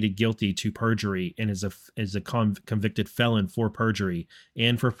already pleaded guilty to perjury and is a convicted felon for perjury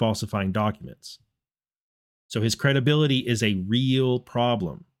and for falsifying documents. So his credibility is a real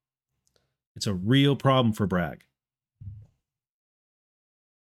problem. It's a real problem for Bragg.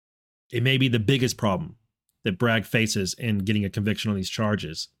 It may be the biggest problem that Bragg faces in getting a conviction on these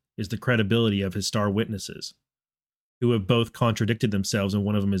charges, is the credibility of his star witnesses, who have both contradicted themselves, and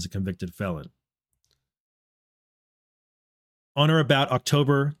one of them is a convicted felon. On or about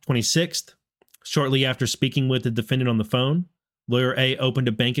October 26th, shortly after speaking with the defendant on the phone, Lawyer A opened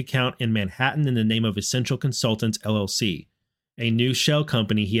a bank account in Manhattan in the name of Essential Consultants, LLC, a new shell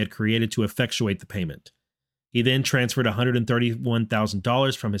company he had created to effectuate the payment. He then transferred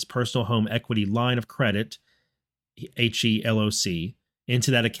 $131,000 from his personal home equity line of credit, HELOC,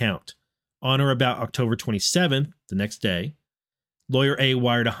 into that account. On or about October 27th, the next day, Lawyer A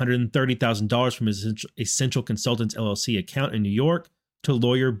wired $130,000 from his Essential Consultants LLC account in New York to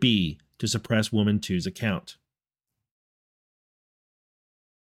Lawyer B to suppress Woman 2's account.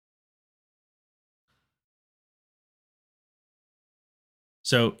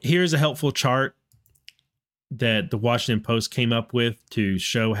 So here's a helpful chart that the Washington Post came up with to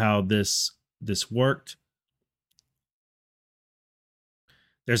show how this worked.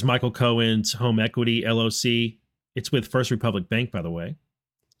 There's Michael Cohen's Home Equity LLC. It's with First Republic Bank, by the way.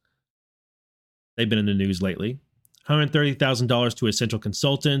 They've been in the news lately. $130,000 to Essential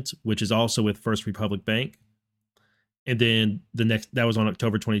Consultants, which is also with First Republic Bank. And then that was on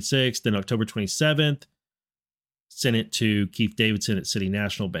October 26th. Then October 27th, sent it to Keith Davidson at City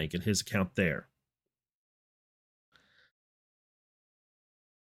National Bank and his account there.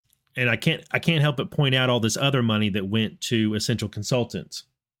 And I can't help but point out all this other money that went to Essential Consultants.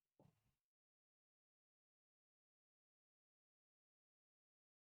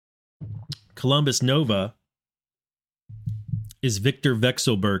 Columbus Nova is Victor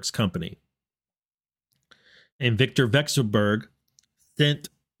Vekselberg's company. And Victor Vekselberg sent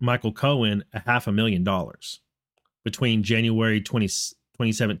Michael Cohen $500,000 between January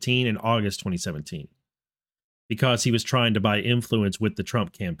 2017 and August 2017 because he was trying to buy influence with the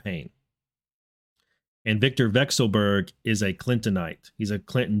Trump campaign. And Victor Vekselberg is a Clintonite. He's a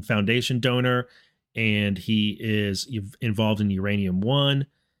Clinton Foundation donor, and he is involved in Uranium One,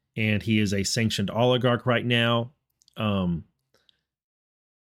 and he is a sanctioned oligarch right now.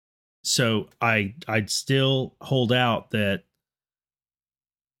 So I'd still hold out that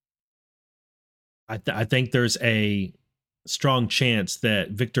I think there's a strong chance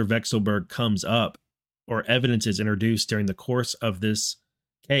that Victor Vekselberg comes up, or evidence is introduced during the course of this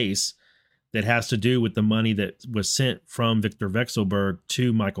case that has to do with the money that was sent from Victor Vekselberg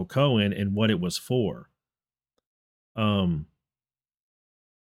to Michael Cohen and what it was for. I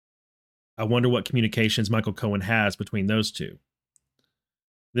wonder what communications Michael Cohen has between those two.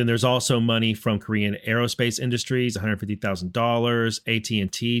 Then there's also money from Korean Aerospace Industries, $150,000,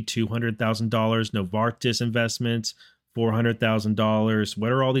 AT&T, $200,000, Novartis Investments,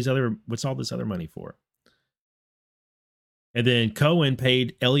 $400,000. What's all this other money for? And then Cohen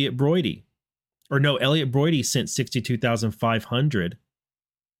paid Elliot Broidy. Elliot Broidy sent $62,500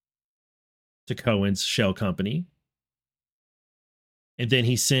 to Cohen's shell company. And then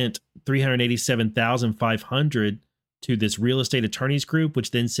he sent $387,500 to this real estate attorneys group, which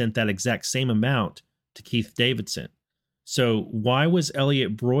then sent that exact same amount to Keith Davidson. So why was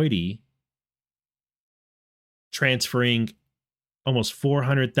Elliot Broidy transferring almost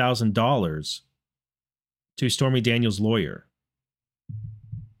 $400,000 to Stormy Daniels' lawyer?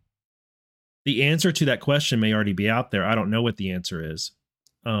 The answer to that question may already be out there. I don't know what the answer is,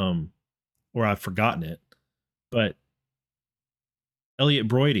 or I've forgotten it. But Elliot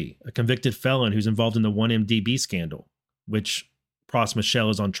Broidy, a convicted felon who's involved in the 1MDB scandal, which Pross Michel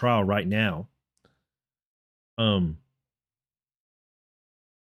is on trial right now. I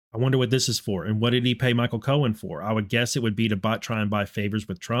wonder what this is for, and what did he pay Michael Cohen for? I would guess it would be to try and buy favors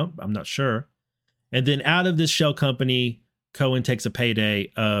with Trump. I'm not sure. And then out of this shell company, Cohen takes a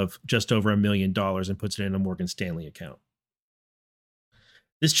payday of just over $1 million and puts it in a Morgan Stanley account.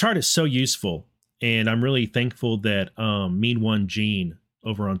 This chart is so useful, and I'm really thankful that Mean One Gene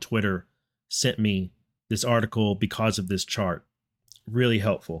over on Twitter sent me this article because of this chart. Really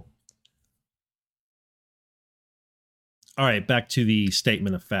helpful. All right, back to the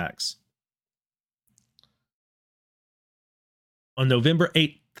statement of facts. On November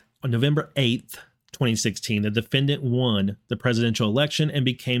 8th, 2016, the defendant won the presidential election and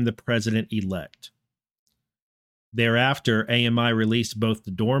became the president-elect. Thereafter, AMI released both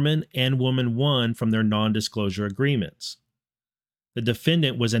the Dorman and Woman 1 from their non-disclosure agreements. the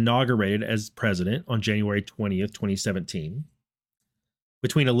defendant was inaugurated as president on January 20th, 2017.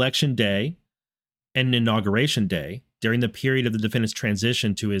 Between Election Day and Inauguration Day, during the period of the defendant's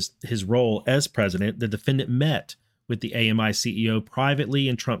transition to his role as president, the defendant met with the AMI CEO privately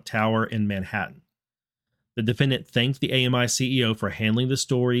in Trump Tower in Manhattan. The defendant thanked the AMI CEO for handling the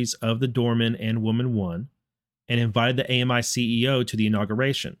stories of the doorman and woman one and invited the AMI CEO to the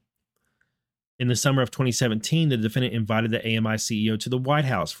inauguration. In the summer of 2017, the defendant invited the AMI CEO to the White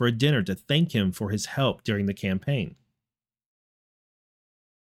House for a dinner to thank him for his help during the campaign.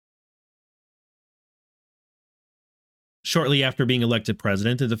 Shortly after being elected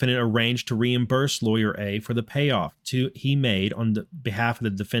president, the defendant arranged to reimburse Lawyer A for the payoff he made on behalf of the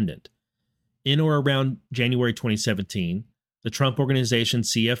defendant. In or around January 2017, the Trump Organization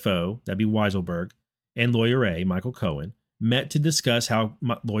CFO, that'd be Weiselberg, and Lawyer A, Michael Cohen, met to discuss how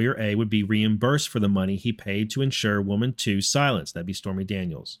Lawyer A would be reimbursed for the money he paid to ensure Woman 2's silence, that'd be Stormy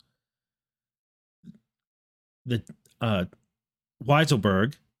Daniels.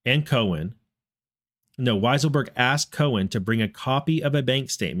 Weiselberg asked Cohen to bring a copy of a bank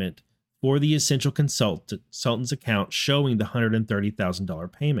statement for the essential consultant's account showing the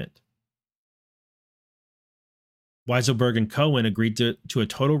 $130,000 payment. Weiselberg and Cohen agreed to a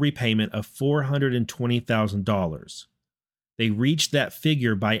total repayment of $420,000. They reached that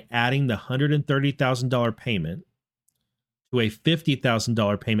figure by adding the $130,000 payment to a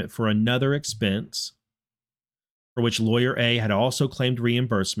 $50,000 payment for another expense, for which Lawyer A had also claimed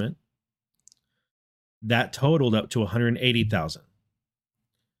reimbursement. That totaled up to $180,000.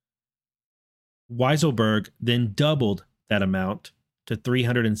 Weiselberg then doubled that amount to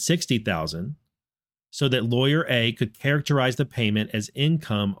 $360,000 so that Lawyer A could characterize the payment as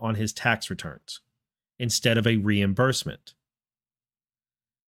income on his tax returns instead of a reimbursement.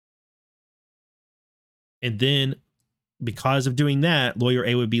 And then, because of doing that, Lawyer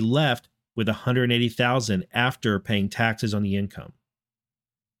A would be left with $180,000 after paying taxes on the income.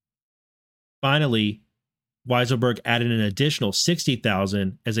 Finally, Weiselberg added an additional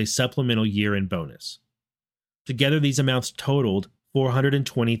 $60,000 as a supplemental year-end bonus. Together, these amounts totaled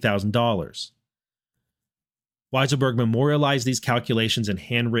 $420,000. Weiselberg memorialized these calculations in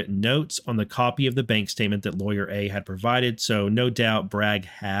handwritten notes on the copy of the bank statement that Lawyer A had provided, so no doubt Bragg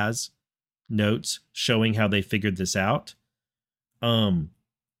has notes showing how they figured this out.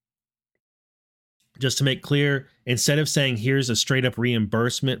 Just to make clear, instead of saying here's a straight up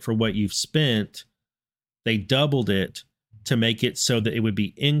reimbursement for what you've spent, they doubled it to make it so that it would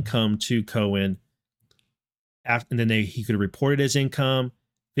be income to Cohen. And then he could report it as income.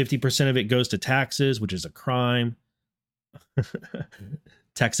 50% of it goes to taxes, which is a crime.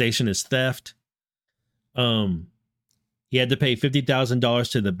 Taxation is theft. He had to pay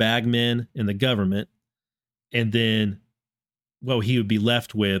 $50,000 to the bagmen in the government. And then what he would be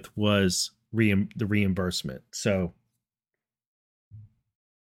left with was the reimbursement. So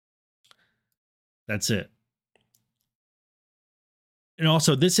that's it. And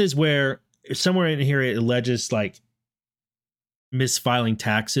also, this is where somewhere in here it alleges like misfiling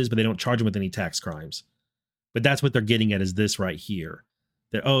taxes, but they don't charge them with any tax crimes. But that's what they're getting at, is this right here.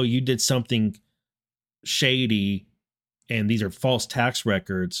 That, oh, you did something shady and these are false tax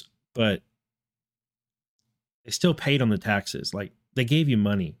records, but they still paid on the taxes. Like, they gave you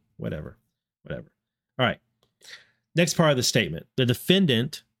money, whatever. All right. Next part of the statement. The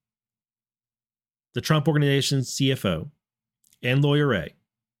defendant, the Trump Organization CFO, and Lawyer A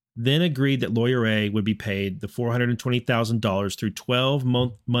then agreed that Lawyer A would be paid the $420,000 through 12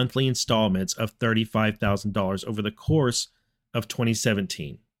 monthly installments of $35,000 over the course of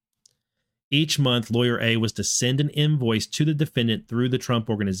 2017. Each month, Lawyer A was to send an invoice to the defendant through the Trump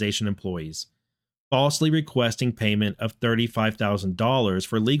Organization employees, falsely requesting payment of $35,000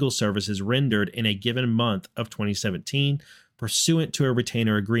 for legal services rendered in a given month of 2017 pursuant to a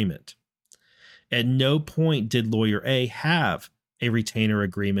retainer agreement. At no point did Lawyer A have a retainer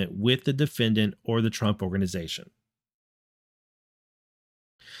agreement with the defendant or the Trump Organization.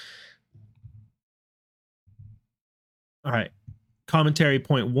 All right. Commentary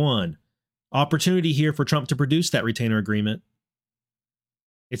point 1. Opportunity here for Trump to produce that retainer agreement.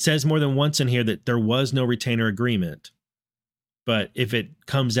 It says more than once in here that there was no retainer agreement. But if it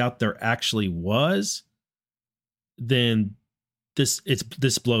comes out there actually was, then this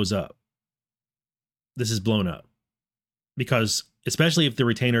blows up. This is blown up. Because especially if the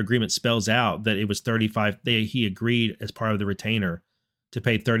retainer agreement spells out that it was he agreed as part of the retainer to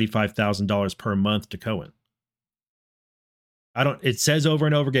pay $35,000 per month to Cohen. It says over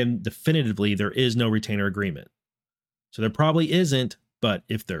and over again, definitively, there is no retainer agreement. So there probably isn't, but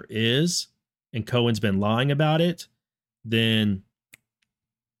if there is, and Cohen's been lying about it, then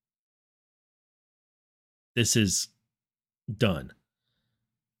this is done.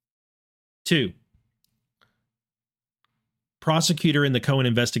 2. Prosecutor in the Cohen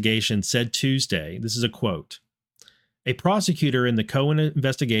investigation said Tuesday, this is a quote, a prosecutor in the Cohen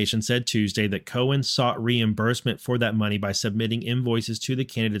investigation said Tuesday that Cohen sought reimbursement for that money by submitting invoices to the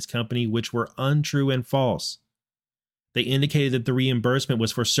candidate's company which were untrue and false. They indicated that the reimbursement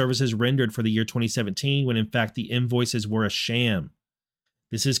was for services rendered for the year 2017, when in fact the invoices were a sham.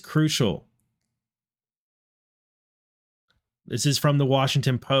 This is crucial. This is from the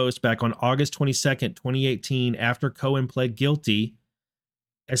Washington Post back on August 22nd, 2018, after Cohen pled guilty.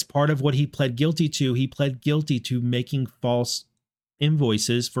 As part of what he pled guilty to making false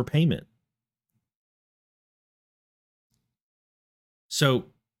invoices for payment. So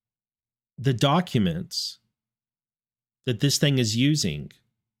the documents that this thing is using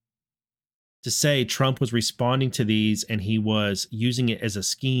to say Trump was responding to these and he was using it as a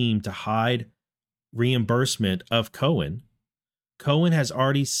scheme to hide reimbursement of Cohen. Cohen has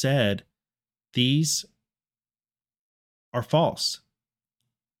already said these are false.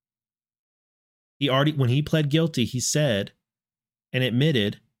 When he pled guilty, he said and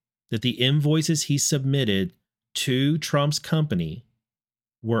admitted that the invoices he submitted to Trump's company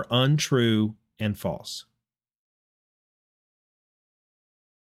were untrue and false.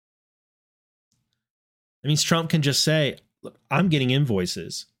 That means Trump can just say, look, I'm getting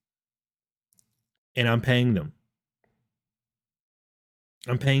invoices and I'm paying them.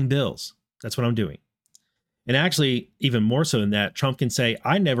 I'm paying bills. That's what I'm doing. And actually, even more so than that, Trump can say,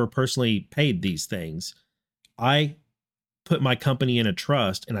 I never personally paid these things. I put my company in a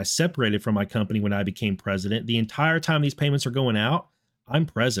trust and I separated from my company when I became president. The entire time these payments are going out, I'm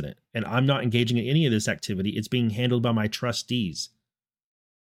president and I'm not engaging in any of this activity. It's being handled by my trustees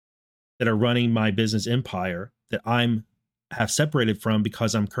that are running my business empire that have separated from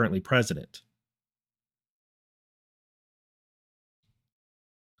because I'm currently president.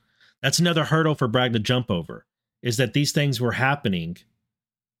 That's another hurdle for Bragg to jump over, is that these things were happening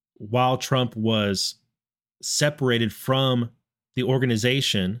while Trump was separated from the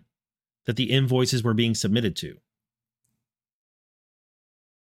organization that the invoices were being submitted to.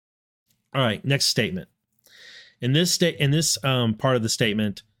 All right, next statement. In this part of the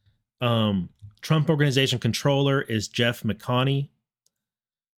statement, Trump Organization Controller is Jeff McConney.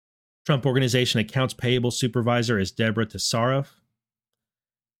 Trump Organization Accounts Payable Supervisor is Deborah Tasaroff.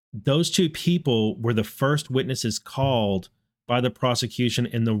 Those two people were the first witnesses called by the prosecution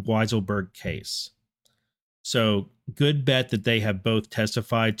in the Weisselberg case. So good bet that they have both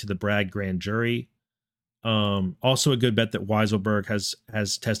testified to the Bragg grand jury. Also a good bet that Weisselberg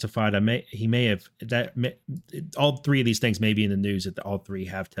has testified. All three of these things may be in the news that all three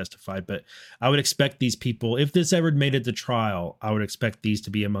have testified, but I would expect these people, if this ever made it to trial, I would expect these to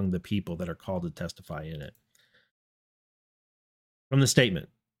be among the people that are called to testify in it. From the statement.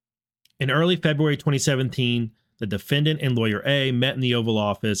 In early February 2017, the defendant and lawyer A met in the Oval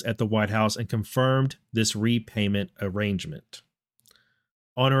Office at the White House and confirmed this repayment arrangement.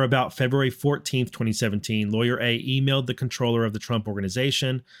 On or about February 14th, 2017, lawyer A emailed the controller of the Trump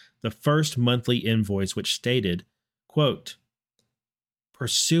Organization the first monthly invoice, which stated, quote,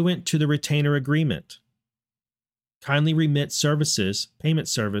 pursuant to the retainer agreement, kindly remit payment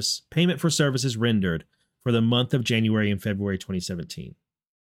for services rendered for the month of January and February 2017.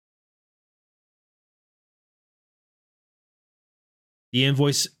 The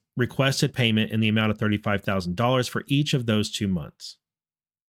invoice requested payment in the amount of $35,000 for each of those 2 months.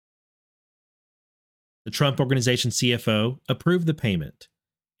 The Trump Organization CFO approved the payment,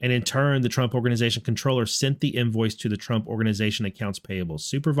 and in turn, the Trump Organization Controller sent the invoice to the Trump Organization Accounts Payable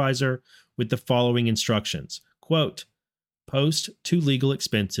Supervisor with the following instructions. Quote, post to legal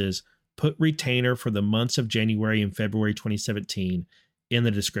expenses, put retainer for the months of January and February 2017 in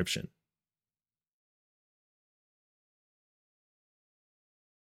the description.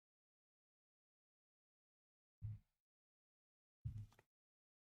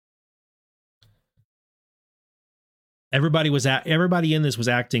 Everybody in this was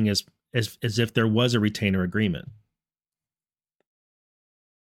acting as if there was a retainer agreement.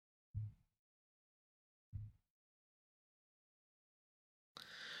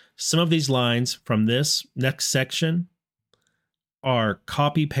 Some of these lines from this next section are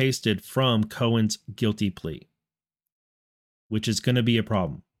copy pasted from Cohen's guilty plea, which is going to be a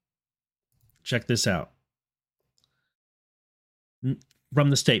problem. Check this out. From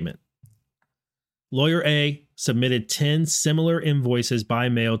the statement. Lawyer A submitted 10 similar invoices by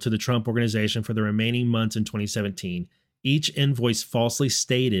mail to the Trump Organization for the remaining months in 2017. Each invoice falsely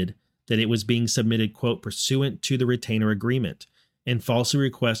stated that it was being submitted, quote, pursuant to the retainer agreement. and falsely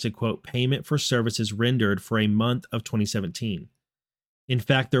requested, quote, payment for services rendered for a month of 2017. In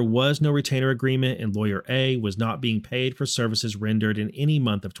fact, there was no retainer agreement, and Lawyer A was not being paid for services rendered in any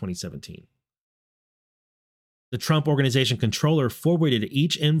month of 2017. The Trump Organization controller forwarded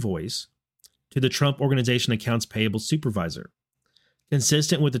each invoice to the Trump Organization Accounts Payable Supervisor.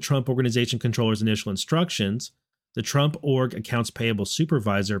 Consistent with the Trump Organization controller's initial instructions, the Trump Org Accounts Payable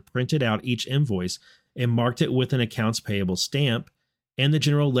Supervisor printed out each invoice and marked it with an accounts payable stamp and the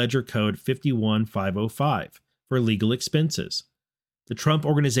General Ledger Code 51505 for legal expenses. The Trump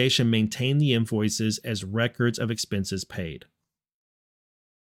Organization maintained the invoices as records of expenses paid.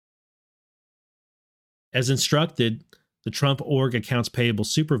 As instructed, the Trump Org Accounts Payable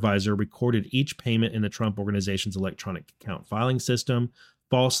Supervisor recorded each payment in the Trump Organization's electronic account filing system,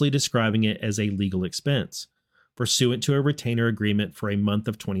 falsely describing it as a legal expense, pursuant to a retainer agreement for a month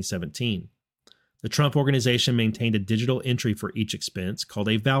of 2017. The Trump Organization maintained a digital entry for each expense called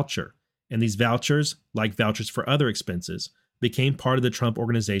a voucher, and these vouchers, like vouchers for other expenses, became part of the Trump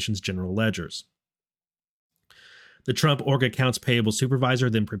Organization's general ledgers. The Trump Org Accounts Payable Supervisor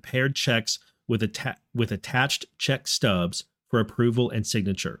then prepared checks with attached check stubs for approval and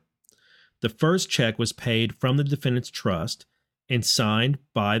signature. The first check was paid from the defendant's trust and signed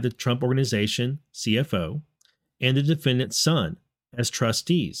by the Trump Organization CFO and the defendant's son as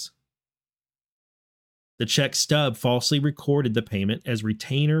trustees. The check stub falsely recorded the payment as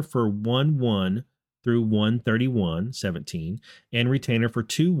retainer for 1/1 through 1/31/17 and retainer for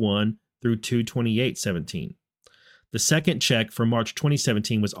 2/1 through 2/28/17. The second check for March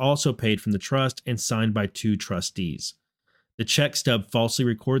 2017 was also paid from the trust and signed by two trustees. The check stub falsely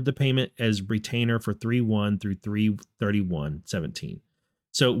recorded the payment as retainer for 3/1 through 3/31/17.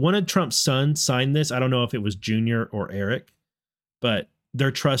 So one of Trump's sons signed this. I don't know if it was Junior or Eric, but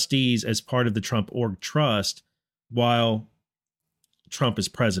they're trustees as part of the Trump Org Trust while Trump is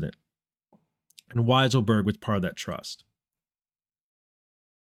president. And Weiselberg was part of that trust.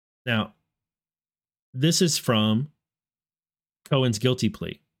 Now, this is from Cohen's guilty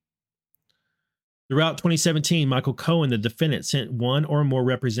plea. Throughout 2017, Michael Cohen, the defendant, sent one or more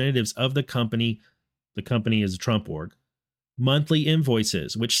representatives of the company is the Trump Org, monthly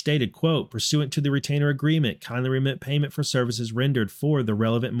invoices, which stated, quote, pursuant to the retainer agreement, kindly remit payment for services rendered for the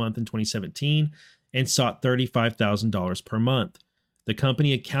relevant month in 2017 and sought $35,000 per month. The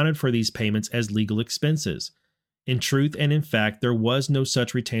company accounted for these payments as legal expenses. In truth and in fact, there was no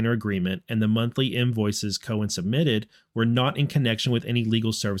such retainer agreement, and the monthly invoices Cohen submitted were not in connection with any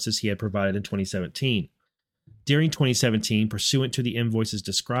legal services he had provided in 2017. During 2017, pursuant to the invoices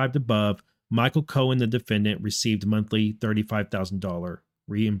described above, Michael Cohen, the defendant, received monthly $35,000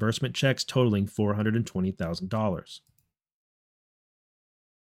 reimbursement checks totaling $420,000.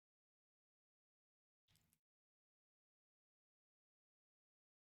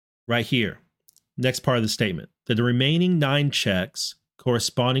 Right here. Next part of the statement. That the remaining 9 checks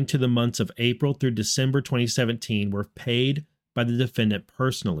corresponding to the months of April through December 2017 were paid by the defendant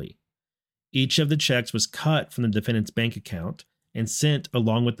personally. Each of the checks was cut from the defendant's bank account and sent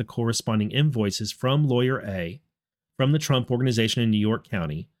along with the corresponding invoices from Lawyer A from the Trump Organization in New York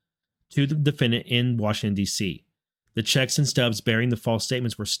County to the defendant in Washington, D.C. The checks and stubs bearing the false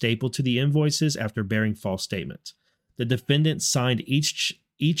statements were stapled to the invoices after bearing false statements. The defendant signed each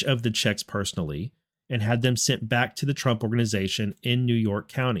of the checks personally and had them sent back to the Trump Organization in New York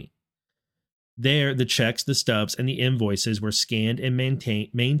County. There, the checks, the stubs, and the invoices were scanned and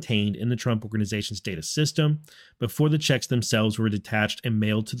maintained in the Trump Organization's data system before the checks themselves were detached and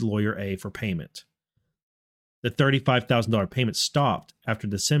mailed to the Lawyer A for payment. The $35,000 payment stopped after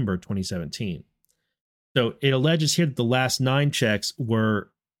December 2017. So it alleges here that the last 9 checks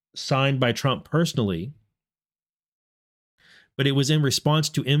were signed by Trump personally, but it was in response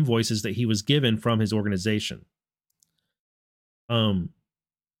to invoices that he was given from his organization.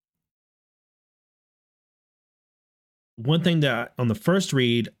 One thing that on the first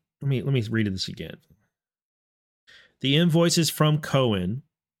read, let me read this again. The invoices from Cohen,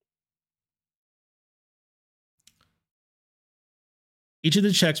 each of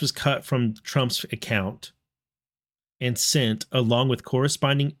the checks was cut from Trump's account and sent along with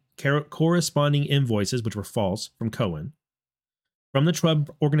corresponding invoices, which were false, from Cohen, from the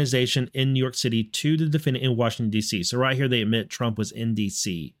Trump Organization in New York City to the defendant in Washington, D.C. So right here, they admit Trump was in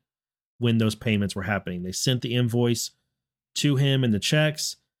D.C. when those payments were happening. They sent the invoice to him and the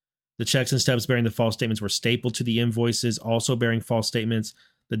checks. The checks and stubs bearing the false statements were stapled to the invoices, also bearing false statements.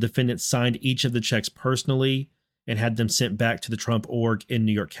 The defendant signed each of the checks personally and had them sent back to the Trump Org in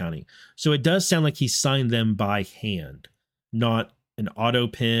New York County. So it does sound like he signed them by hand, not an auto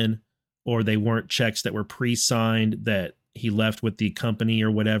pen, or they weren't checks that were pre-signed that he left with the company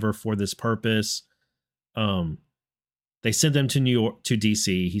or whatever for this purpose. They sent them to New York, to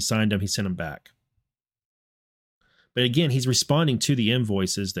DC. He signed them. He sent them back. But again, he's responding to the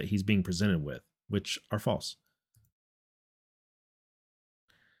invoices that he's being presented with, which are false.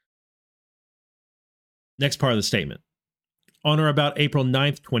 Next part of the statement. On or about April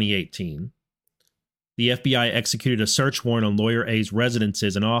 9th, 2018, the FBI executed a search warrant on Lawyer A's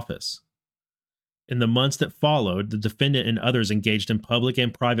residences and office. In the months that followed, the defendant and others engaged in public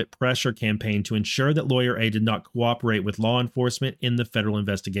and private pressure campaign to ensure that Lawyer A did not cooperate with law enforcement in the federal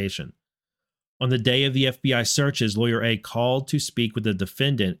investigation. On the day of the FBI searches, Lawyer A called to speak with the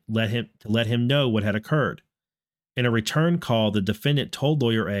defendant, to let him know what had occurred. In a return call, the defendant told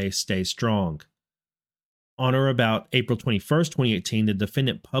Lawyer A, "Stay strong." On or about April 21st, 2018, the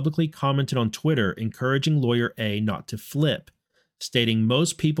defendant publicly commented on Twitter encouraging Lawyer A not to flip, stating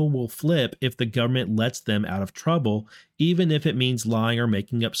most people will flip if the government lets them out of trouble, even if it means lying or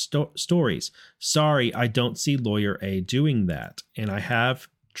making up stories. Sorry, I don't see Lawyer A doing that. And I have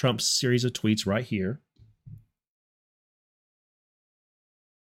Trump's series of tweets right here.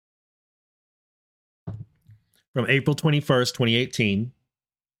 From April 21st, 2018.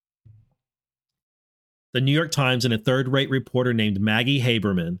 The New York Times and a third-rate reporter named Maggie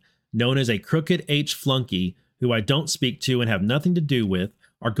Haberman, known as a Crooked H flunky, who I don't speak to and have nothing to do with,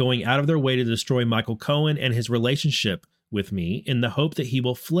 are going out of their way to destroy Michael Cohen and his relationship with me in the hope that he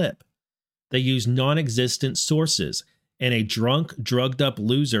will flip. They use non-existent sources and a drunk, drugged-up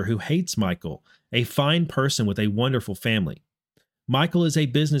loser who hates Michael, a fine person with a wonderful family. Michael is a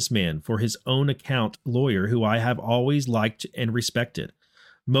businessman, for his own account lawyer who I have always liked and respected.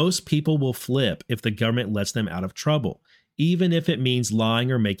 Most people will flip if the government lets them out of trouble, even if it means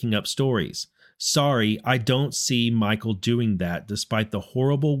lying or making up stories. Sorry, I don't see Michael doing that despite the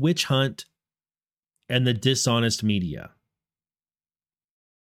horrible witch hunt and the dishonest media.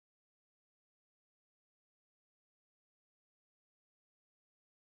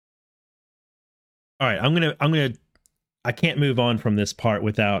 All right, I can't move on from this part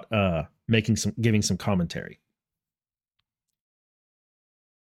without giving some commentary.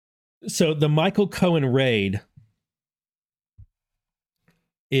 So the Michael Cohen raid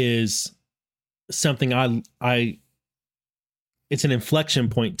is something it's an inflection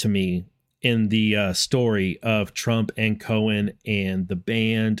point to me in the story of Trump and Cohen and the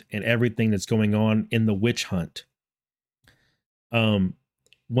band and everything that's going on in the witch hunt. One,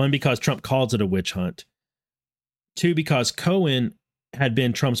 because Trump calls it a witch hunt. Two, because Cohen had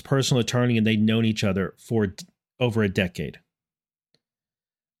been Trump's personal attorney and they'd known each other for over a decade.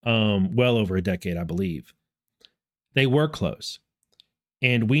 Well over a decade, I believe. They were close.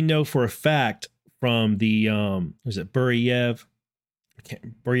 And we know for a fact from the,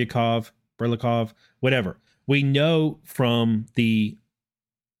 Burlikov, whatever. We know from the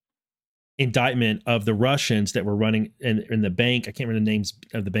indictment of the Russians that were running in the bank, I can't remember the names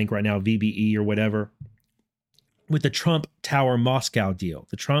of the bank right now, VBE or whatever, with the Trump Tower Moscow deal,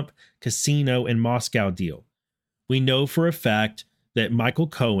 the Trump Casino in Moscow deal. We know for a fact that Michael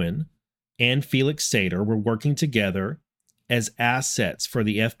Cohen and Felix Sater were working together as assets for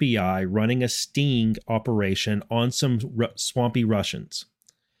the FBI running a sting operation on some swampy Russians.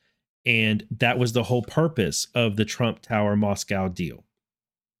 And that was the whole purpose of the Trump Tower Moscow deal.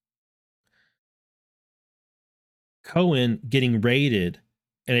 Cohen getting raided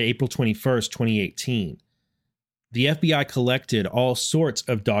on April 21st, 2018. The FBI collected all sorts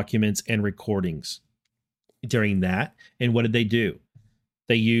of documents and recordings during that. And what did they do?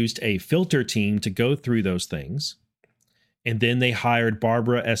 They used a filter team to go through those things. And then they hired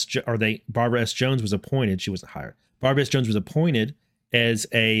Barbara S. Jones was appointed. She wasn't hired. Barbara S. Jones was appointed as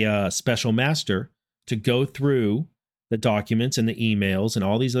a special master to go through the documents and the emails and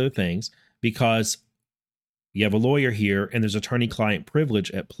all these other things, because you have a lawyer here and there's attorney-client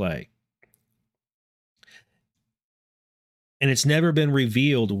privilege at play. And it's never been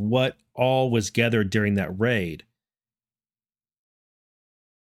revealed what all was gathered during that raid.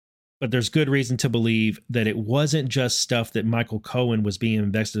 But there's good reason to believe that it wasn't just stuff that Michael Cohen was being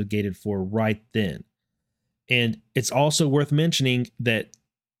investigated for right then. And it's also worth mentioning that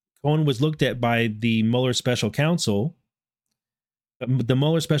Cohen was looked at by the Mueller special counsel. The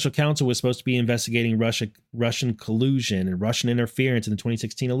Mueller special counsel was supposed to be investigating Russian collusion and Russian interference in the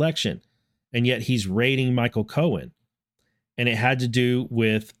 2016 election. And yet he's raiding Michael Cohen. And it had to do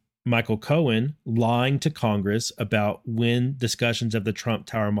with Michael Cohen lying to Congress about when discussions of the Trump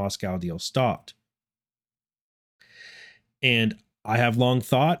Tower Moscow deal stopped. And I have long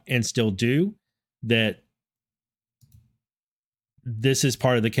thought, and still do, that this is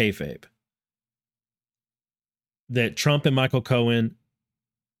part of the kayfabe. that Trump and Michael Cohen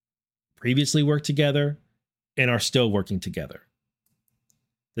previously worked together and are still working together.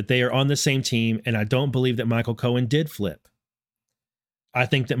 That they are on the same team, and I don't believe that Michael Cohen did flip. I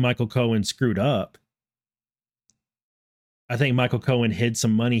think that Michael Cohen screwed up. I think Michael Cohen hid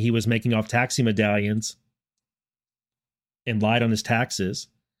some money he was making off taxi medallions and lied on his taxes.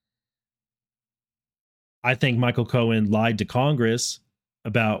 I think Michael Cohen lied to Congress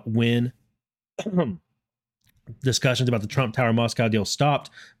about when discussions about the Trump Tower Moscow deal stopped.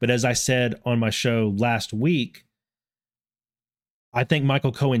 But as I said on my show last week, I think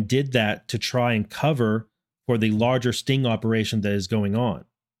Michael Cohen did that to try and cover for the larger sting operation that is going on.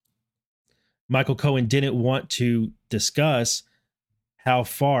 Michael Cohen didn't want to discuss how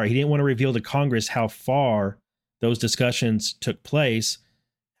far, he didn't want to reveal to Congress how far those discussions took place,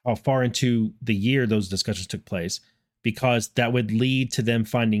 how far into the year those discussions took place, because that would lead to them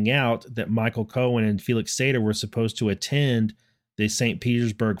finding out that Michael Cohen and Felix Sater were supposed to attend the St.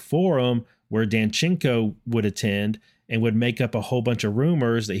 Petersburg Forum where Danchenko would attend, and would make up a whole bunch of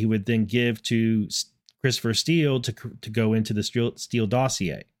rumors that he would then give to Christopher Steele to go into the Steele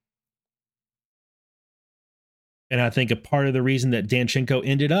dossier. And I think a part of the reason that Danchenko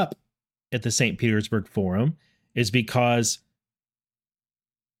ended up at the St. Petersburg Forum is because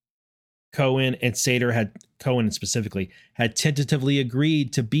Cohen and Sater Cohen specifically had tentatively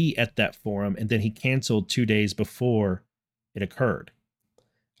agreed to be at that forum, and then he canceled 2 days before it occurred.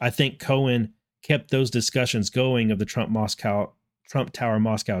 I think Cohen kept those discussions going of the Trump Tower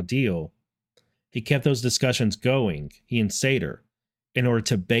Moscow deal. He kept those discussions going, he and Sater, in order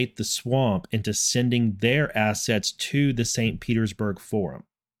to bait the swamp into sending their assets to the St. Petersburg Forum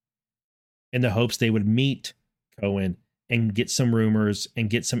in the hopes they would meet Cohen and get some rumors and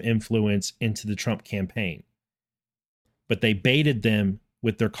get some influence into the Trump campaign. But they baited them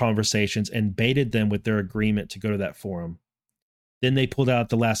with their conversations and baited them with their agreement to go to that forum. Then they pulled out at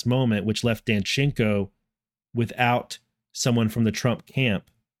the last moment, which left Danchenko without someone from the Trump camp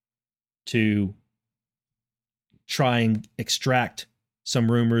to try and extract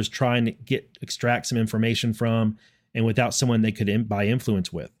some rumors, trying to extract some information from, and without someone they could buy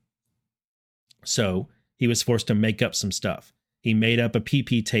influence with. So he was forced to make up some stuff. He made up a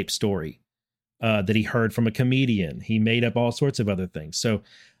PP tape story that he heard from a comedian. He made up all sorts of other things. So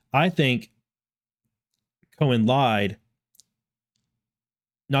I think Cohen lied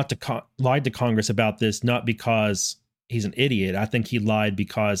to Congress about this, not because he's an idiot. I think he lied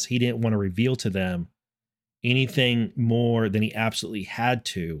because he didn't want to reveal to them anything more than he absolutely had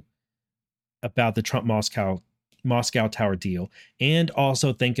to about the Trump Moscow Tower deal, and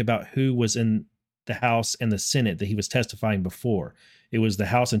also think about who was in the House and the Senate that he was testifying before. It was the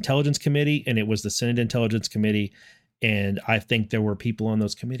House Intelligence Committee and it was the Senate Intelligence Committee. And I think there were people on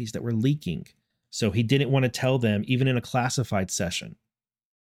those committees that were leaking. So he didn't want to tell them, even in a classified session,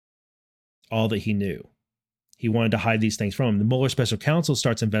 all that he knew. He wanted to hide these things from him. The Mueller special counsel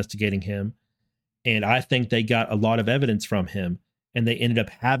starts investigating him, and I think they got a lot of evidence from him, and they ended up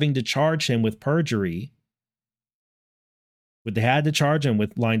having to charge him with perjury. But they had to charge him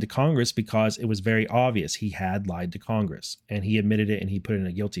with lying to Congress because it was very obvious he had lied to Congress, and he admitted it, and he put in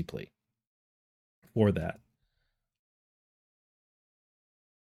a guilty plea for that.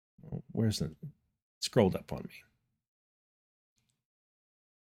 Where's it? Scrolled up on me.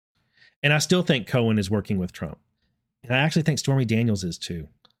 And I still think Cohen is working with Trump. And I actually think Stormy Daniels is too.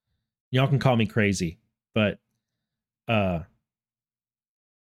 Y'all can call me crazy, but how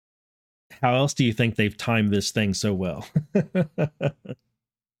else do you think they've timed this thing so well?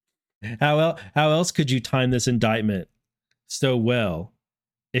 How else could you time this indictment so well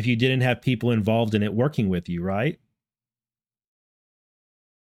if you didn't have people involved in it working with you, right?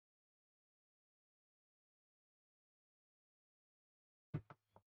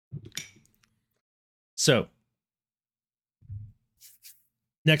 So,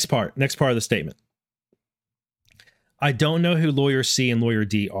 next part of the statement. I don't know who lawyer C and lawyer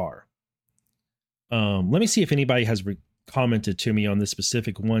D are. Let me see if anybody has commented to me on this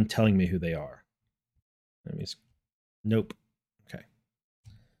specific one, telling me who they are. Nope. Okay.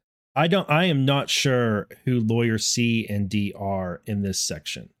 I am not sure who lawyer C and D are in this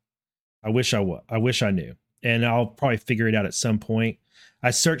section. I wish I knew, and I'll probably figure it out at some point. I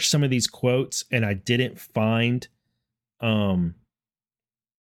searched some of these quotes and I didn't find, I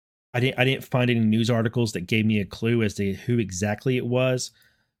didn't find any news articles that gave me a clue as to who exactly it was.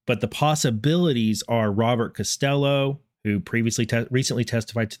 But the possibilities are Robert Costello, who recently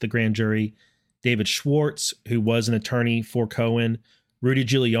testified to the grand jury, David Schwartz, who was an attorney for Cohen, Rudy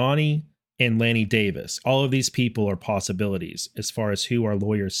Giuliani, and Lanny Davis. All of these people are possibilities as far as who are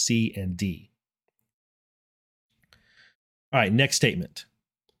lawyers C and D. All right, next statement.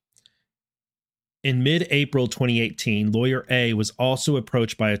 In mid-April 2018, lawyer A was also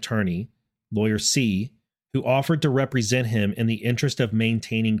approached by attorney, lawyer C, who offered to represent him in the interest of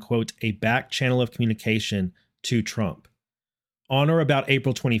maintaining, quote, a back channel of communication to Trump. On or about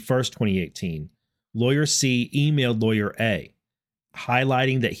April 21st, 2018, lawyer C emailed lawyer A,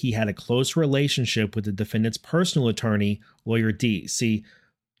 highlighting that he had a close relationship with the defendant's personal attorney, lawyer D. See,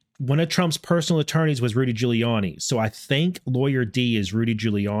 one of Trump's personal attorneys was Rudy Giuliani, so I think lawyer D is Rudy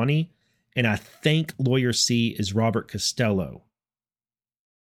Giuliani, and I think lawyer C is Robert Costello.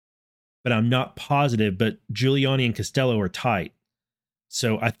 But I'm not positive, but Giuliani and Costello are tight.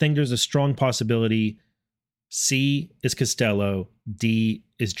 So I think there's a strong possibility C is Costello, D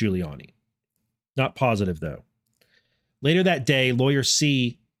is Giuliani. Not positive, though. Later that day, lawyer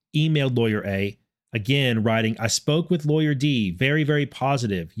C emailed lawyer A, again writing, I spoke with lawyer D, very, very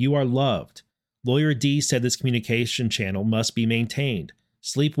positive. You are loved. Lawyer D said this communication channel must be maintained.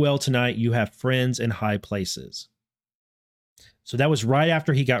 Sleep well tonight. You have friends in high places. So that was right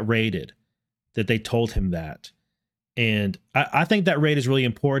after he got raided that they told him that. And I think that raid is really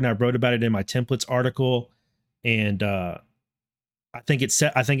important. I wrote about it in my templates article. And I think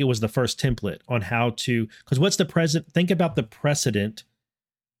it was the first template on how to, because what's the precedent? Think about the precedent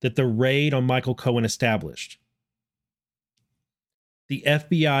that the raid on Michael Cohen established. The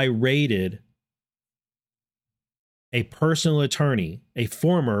FBI raided a personal attorney, a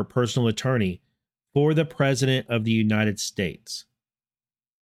former personal attorney for the President of the United States.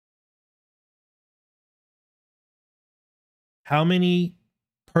 How many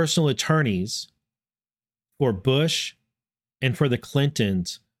personal attorneys for Bush and for the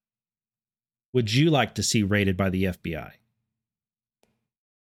Clintons would you like to see raided by the FBI?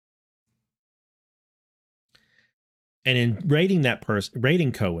 And in raiding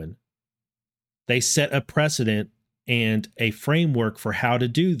raiding Cohen, they set a precedent and a framework for how to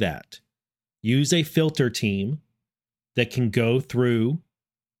do that. Use a filter team that can go through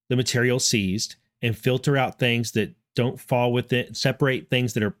the material seized and filter out things that don't fall within, separate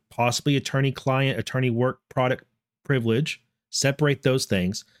things that are possibly attorney-client, attorney-work product privilege, separate those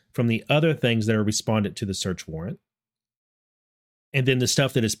things from the other things that are respondent to the search warrant. And then the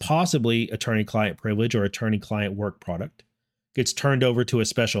stuff that is possibly attorney-client privilege or attorney-client work product gets turned over to a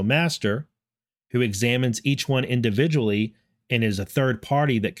special master who examines each one individually and is a third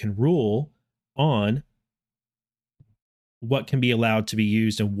party that can rule on what can be allowed to be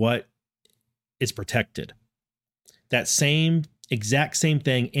used and what is protected. That exact same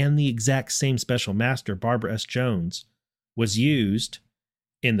thing and the exact same special master, Barbara S. Jones, was used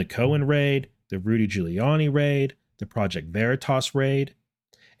in the Cohen raid, the Rudy Giuliani raid, the Project Veritas raid,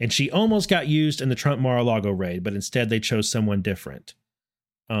 and she almost got used in the Trump Mar-a-Lago raid, but instead they chose someone different.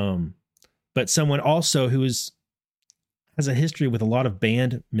 But someone also who has a history with a lot of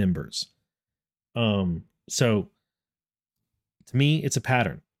band members. So to me, it's a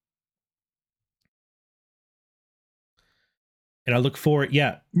pattern. And I look forward,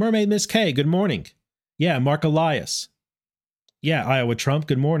 Mermaid Miss K, good morning. Yeah, Mark Elias. Yeah, Iowa Trump,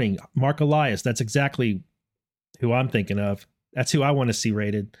 good morning. Mark Elias, that's exactly who I'm thinking of. That's who I want to see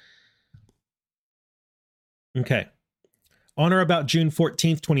raided. Okay. On or about June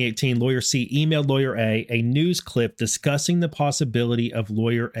 14th, 2018, lawyer C emailed lawyer A news clip discussing the possibility of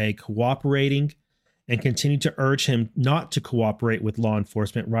lawyer A cooperating and continued to urge him not to cooperate with law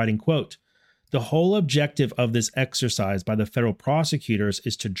enforcement, writing, quote, the whole objective of this exercise by the federal prosecutors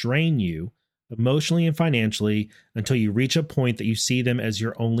is to drain you emotionally and financially until you reach a point that you see them as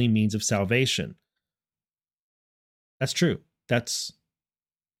your only means of salvation. That's true. That's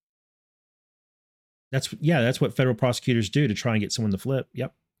what federal prosecutors do to try and get someone to flip.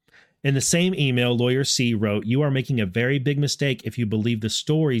 Yep. In the same email, lawyer C wrote, you are making a very big mistake if you believe the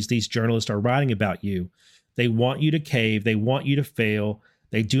stories these journalists are writing about you. They want you to cave. They want you to fail.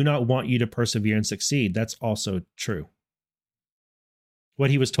 They do not want you to persevere and succeed. That's also true. What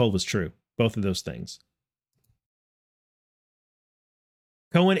he was told was true. Both of those things.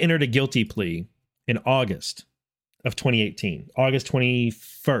 Cohen entered a guilty plea in August of 2018, August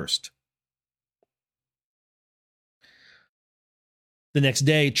 21st. The next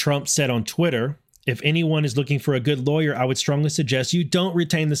day, Trump said on Twitter, if anyone is looking for a good lawyer, I would strongly suggest you don't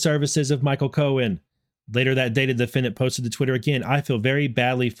retain the services of Michael Cohen. Later that day, the defendant posted to Twitter again, I feel very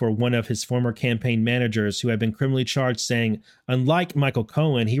badly for one of his former campaign managers who had been criminally charged, saying, unlike Michael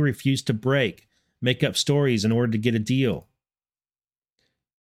Cohen, he refused to make up stories in order to get a deal.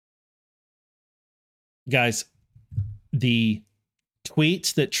 Guys, the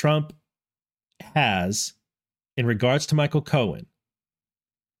tweets that Trump has in regards to Michael Cohen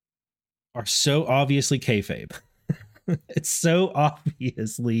are so obviously kayfabe. It's so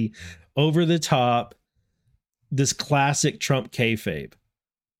obviously over the top. This classic Trump kayfabe.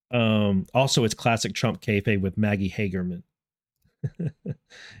 Also, it's classic Trump kayfabe with Maggie Hagerman.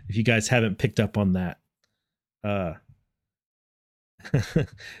 If you guys haven't picked up on that,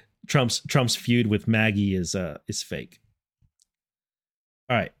 Trump's feud with Maggie is fake.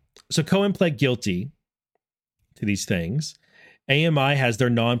 All right, so Cohen pled guilty to these things. AMI has their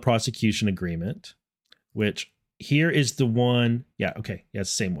non-prosecution agreement, which here is the one. Yeah, okay, yeah, it's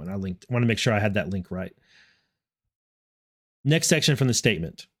the same one. I want to make sure I had that link right. Next section from the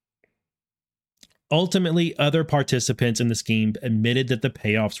statement. Ultimately, other participants in the scheme admitted that the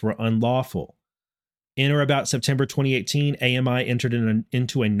payoffs were unlawful. In or about September 2018, AMI entered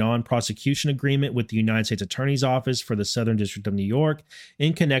into a non-prosecution agreement with the United States Attorney's Office for the Southern District of New York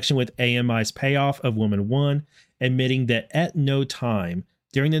in connection with AMI's payoff of Woman 1, admitting that at no time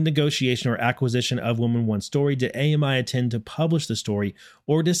during the negotiation or acquisition of Woman 1's story did AMI intend to publish the story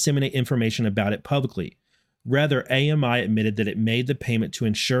or disseminate information about it publicly. Rather, AMI admitted that it made the payment to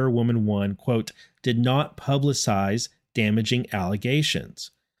ensure Woman 1, quote, did not publicize damaging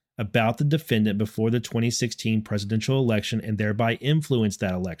allegations about the defendant before the 2016 presidential election and thereby influence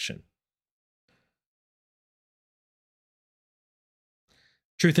that election.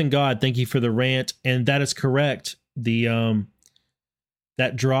 Truth in God, thank you for the rant. And that is correct. The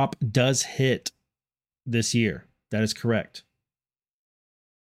that drop does hit this year. That is correct.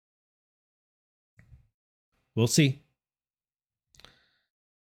 We'll see.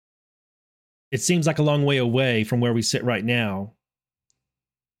 It seems like a long way away from where we sit right now.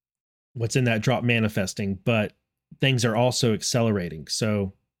 What's in that drop manifesting, but things are also accelerating.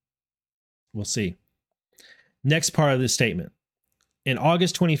 So we'll see. Next part of the statement. In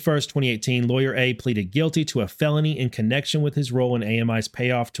August 21st, 2018, Lawyer A pleaded guilty to a felony in connection with his role in AMI's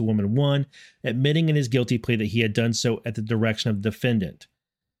payoff to Woman 1, admitting in his guilty plea that he had done so at the direction of the defendant.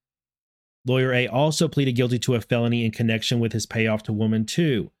 Lawyer A also pleaded guilty to a felony in connection with his payoff to Woman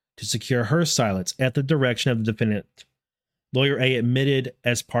 2 to secure her silence at the direction of the defendant. Lawyer A admitted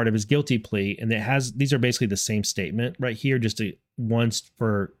as part of his guilty plea, and these are basically the same statement right here, just one's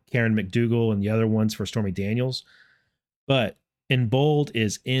for Karen McDougal and the other one's for Stormy Daniels. But in bold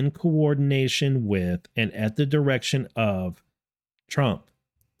is in coordination with and at the direction of Trump.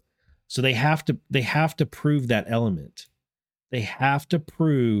 So they have to prove that element. They have to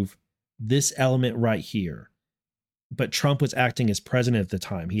prove this element right here. But Trump was acting as president at the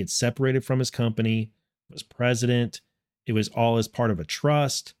time. He had separated from his company, was president. It was all as part of a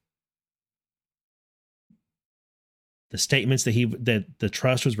trust. The statements that the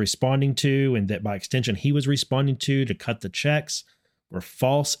trust was responding to, and that by extension he was responding to cut the checks, were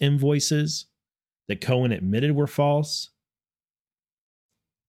false invoices that Cohen admitted were false.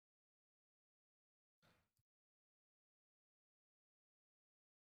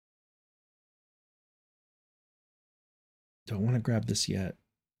 Don't want to grab this yet.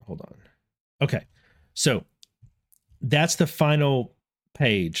 Hold on. Okay. So that's the final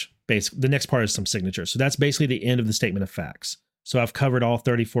page. The next part is some signatures. So that's basically the end of the statement of facts. So I've covered all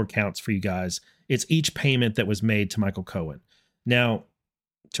 34 counts for you guys. It's each payment that was made to Michael Cohen. Now,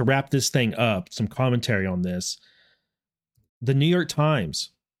 to wrap this thing up, some commentary on this. The New York Times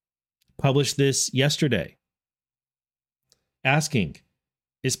published this yesterday, asking,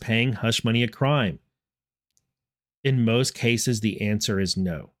 is paying hush money a crime? In most cases, the answer is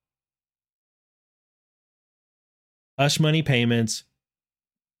no. Hush money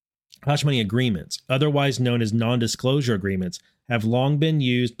agreements, otherwise known as non-disclosure agreements, have long been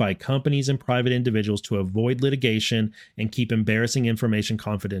used by companies and private individuals to avoid litigation and keep embarrassing information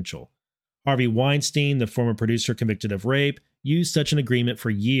confidential. Harvey Weinstein, the former producer convicted of rape, used such an agreement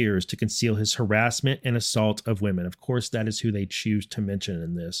for years to conceal his harassment and assault of women. Of course, that is who they choose to mention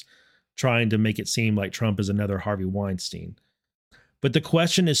in this, trying to make it seem like Trump is another Harvey Weinstein. But the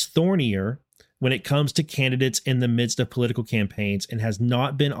question is thornier when it comes to candidates in the midst of political campaigns and has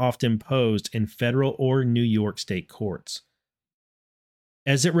not been often posed in federal or New York state courts.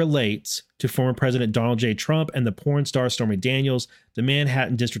 As it relates to former President Donald J. Trump and the porn star Stormy Daniels, the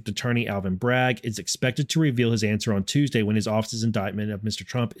Manhattan District Attorney Alvin Bragg is expected to reveal his answer on Tuesday when his office's indictment of Mr.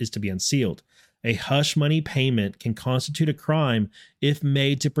 Trump is to be unsealed. A hush money payment can constitute a crime if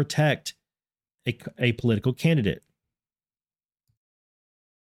made to protect a political candidate.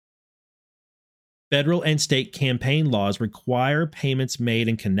 Federal and state campaign laws require payments made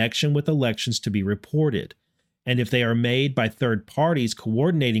in connection with elections to be reported, and if they are made by third parties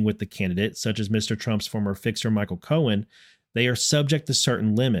coordinating with the candidate, such as Mr. Trump's former fixer Michael Cohen, they are subject to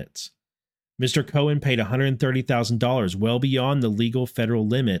certain limits. Mr. Cohen paid $130,000, well beyond the legal federal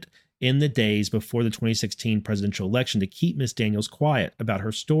limit, in the days before the 2016 presidential election to keep Ms. Daniels quiet about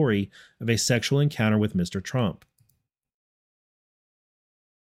her story of a sexual encounter with Mr. Trump.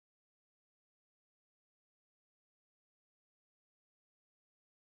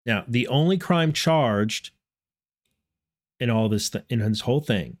 Now, the only crime charged in all this, in this whole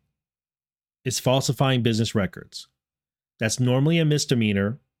thing, is falsifying business records. That's normally a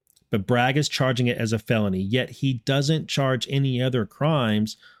misdemeanor, but Bragg is charging it as a felony, yet he doesn't charge any other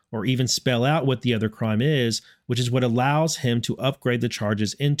crimes or even spell out what the other crime is, which is what allows him to upgrade the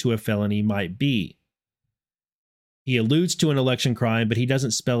charges into a felony might be. He alludes to an election crime, but he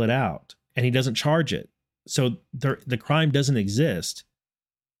doesn't spell it out, and he doesn't charge it. So the crime doesn't exist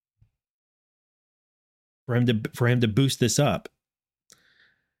for him to boost this up.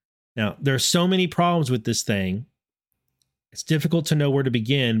 Now, there are so many problems with this thing. It's difficult to know where to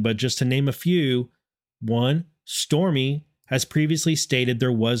begin, but just to name a few. One, Stormy has previously stated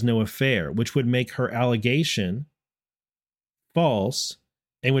there was no affair, which would make her allegation false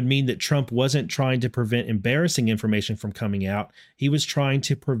and would mean that Trump wasn't trying to prevent embarrassing information from coming out. He was trying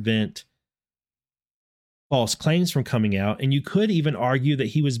to prevent false claims from coming out. And you could even argue that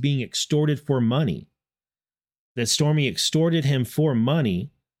he was being extorted for money, that Stormy extorted him for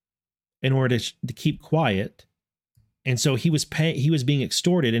money in order to keep quiet. And so he was being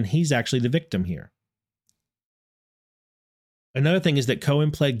extorted, and he's actually the victim here. Another thing is that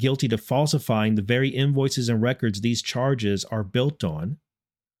Cohen pled guilty to falsifying the very invoices and records these charges are built on.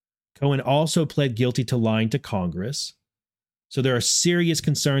 Cohen also pled guilty to lying to Congress. So there are serious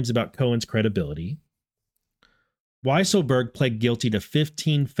concerns about Cohen's credibility. Weisselberg pled guilty to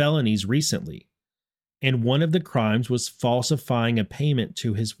 15 felonies recently, and one of the crimes was falsifying a payment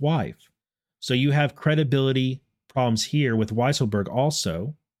to his wife. So you have credibility problems here with Weisselberg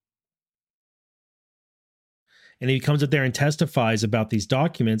also. And if he comes up there and testifies about these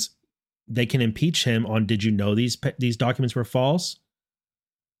documents, they can impeach him on, did you know these documents were false?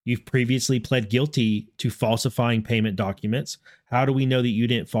 You've previously pled guilty to falsifying payment documents. How do we know that you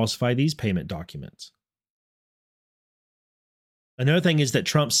didn't falsify these payment documents? Another thing is that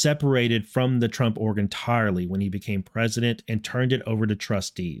Trump separated from the Trump org entirely when he became president and turned it over to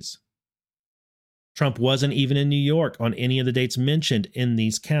trustees. Trump wasn't even in New York on any of the dates mentioned in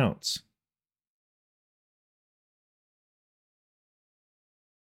these counts.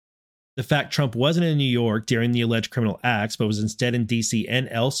 The fact Trump wasn't in New York during the alleged criminal acts, but was instead in D.C. and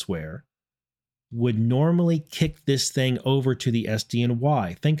elsewhere, would normally kick this thing over to the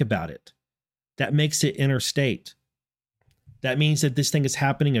SDNY. Think about it. That makes it interstate. That means that this thing is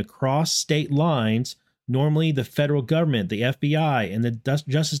happening across state lines. Normally, the federal government, the FBI, and the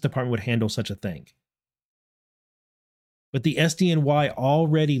Justice Department would handle such a thing. But the SDNY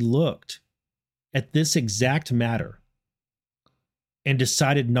already looked at this exact matter and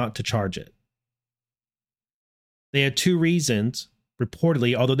decided not to charge it. They had two reasons,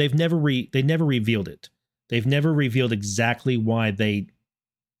 reportedly, although they never revealed it. They've never revealed exactly why they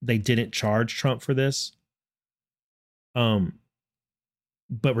didn't charge Trump for this. But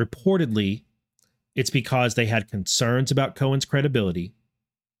reportedly, it's because they had concerns about Cohen's credibility,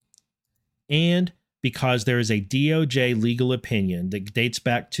 and because there is a DOJ legal opinion that dates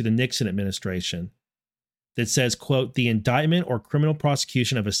back to the Nixon administration that says, quote, the indictment or criminal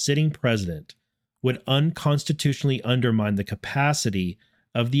prosecution of a sitting president would unconstitutionally undermine the capacity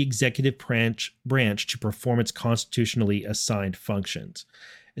of the executive branch to perform its constitutionally assigned functions.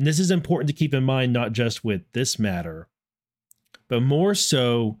 And this is important to keep in mind, not just with this matter, but more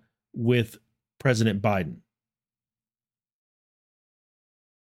so with President Biden.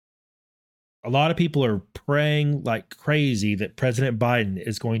 A lot of people are praying like crazy that President Biden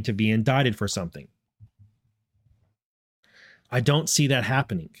is going to be indicted for something. I don't see that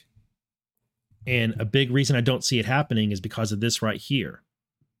happening. And a big reason I don't see it happening is because of this right here.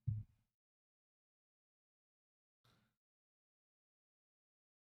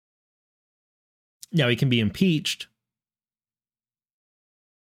 Now, he can be impeached,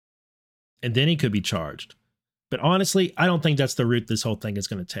 and then he could be charged. But honestly, I don't think that's the route this whole thing is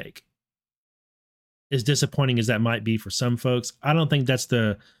going to take. As disappointing as that might be for some folks, I don't think that's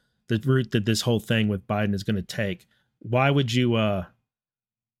the route that this whole thing with Biden is going to take. Why would you, well,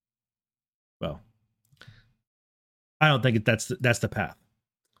 I don't think that's the path,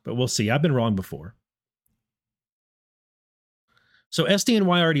 but we'll see. I've been wrong before. So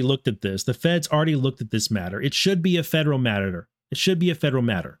SDNY already looked at this. The feds already looked at this matter. It should be a federal matter. It should be a federal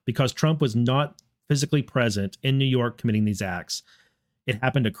matter because Trump was not physically present in New York committing these acts. It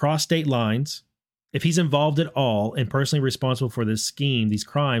happened across state lines. If he's involved at all and personally responsible for this scheme, these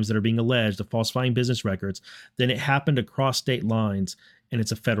crimes that are being alleged of falsifying business records, then it happened across state lines and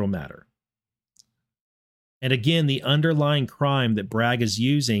it's a federal matter. And again, the underlying crime that Bragg is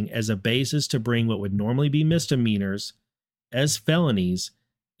using as a basis to bring what would normally be misdemeanors as felonies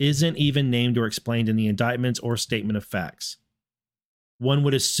isn't even named or explained in the indictments or statement of facts. One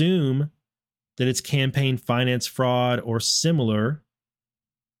would assume that it's campaign finance fraud or similar,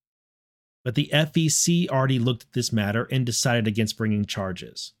 but the FEC already looked at this matter and decided against bringing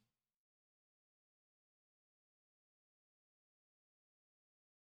charges.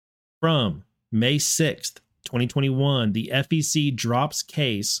 From May 6th, 2021, the FEC drops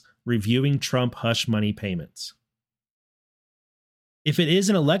case reviewing Trump hush money payments. If it is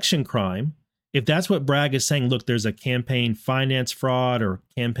an election crime, if that's what Bragg is saying, look, there's a campaign finance fraud or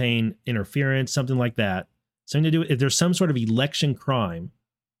campaign interference, something like that, something to do, if there's some sort of election crime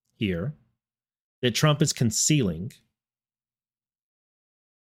here that Trump is concealing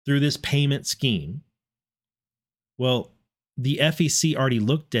through this payment scheme, well, the FEC already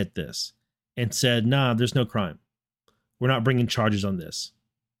looked at this and said, nah, there's no crime. We're not bringing charges on this.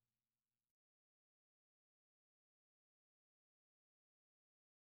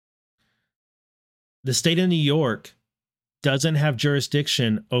 The state of New York doesn't have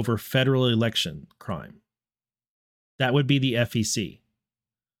jurisdiction over federal election crime. That would be the FEC.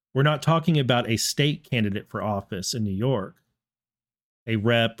 We're not talking about a state candidate for office in New York, a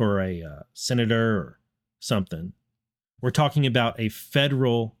rep or a senator or something. We're talking about a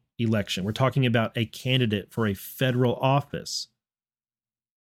federal election. We're talking about a candidate for a federal office.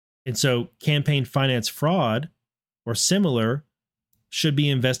 And so campaign finance fraud or similar should be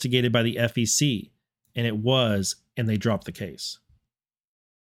investigated by the FEC. And it was, and they dropped the case.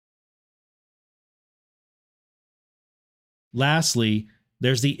 Lastly,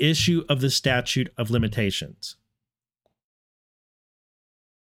 there's the issue of the statute of limitations.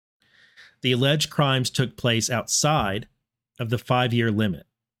 The alleged crimes took place outside of the 5-year limit.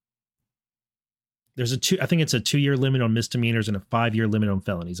 There's I think it's a 2-year limit on misdemeanors and a 5-year limit on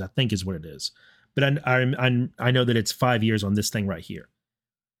felonies, I think is what it is. But I know that it's 5 years on this thing right here.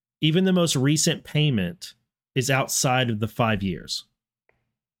 Even the most recent payment is outside of the 5 years.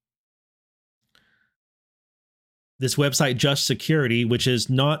 This website, Just Security, which is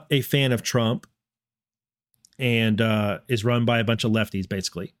not a fan of Trump and is run by a bunch of lefties,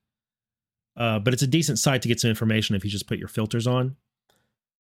 basically. But it's a decent site to get some information if you just put your filters on.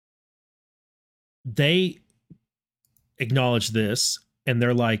 They acknowledge this, and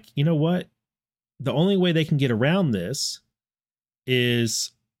they're like, you know what? The only way they can get around this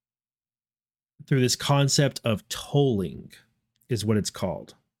is through this concept of tolling, is what it's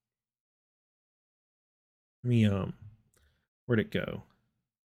called. Let me, where'd it go?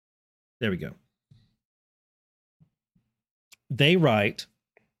 There we go. They write,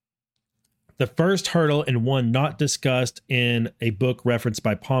 the first hurdle and one not discussed in a book referenced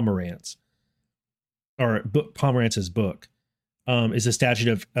by Pomerantz, or Pomerantz's book, is the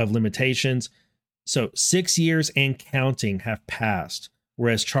statute of limitations. So 6 years and counting have passed,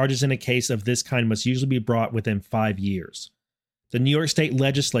 whereas charges in a case of this kind must usually be brought within 5 years. The New York State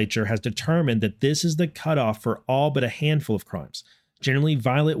Legislature has determined that this is the cutoff for all but a handful of crimes, generally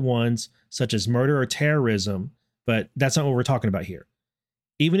violent ones such as murder or terrorism, but that's not what we're talking about here.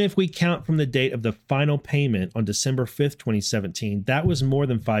 Even if we count from the date of the final payment on December 5th, 2017, that was more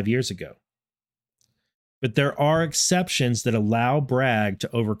than 5 years ago. But there are exceptions that allow Bragg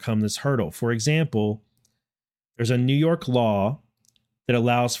to overcome this hurdle. For example, there's a New York law that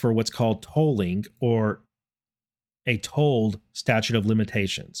allows for what's called tolling, or a tolled statute of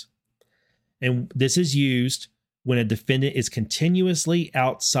limitations. And this is used when a defendant is continuously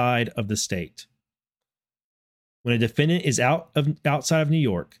outside of the state. When a defendant is outside of New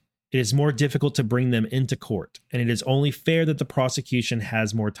York, it is more difficult to bring them into court, and it is only fair that the prosecution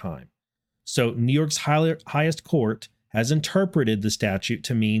has more time. So New York's highest court has interpreted the statute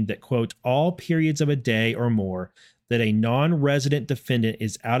to mean that, quote, all periods of a day or more that a non-resident defendant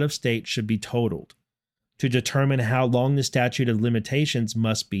is out of state should be totaled, to determine how long the statute of limitations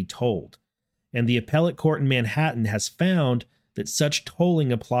must be tolled. And the appellate court in Manhattan has found that such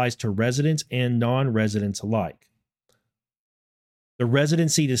tolling applies to residents and non-residents alike. The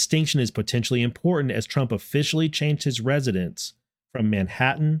residency distinction is potentially important as Trump officially changed his residence from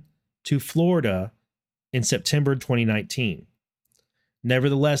Manhattan to Florida in September 2019.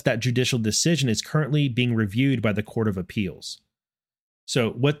 Nevertheless, that judicial decision is currently being reviewed by the Court of Appeals. So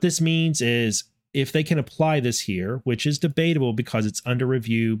what this means is, if they can apply this here, which is debatable because it's under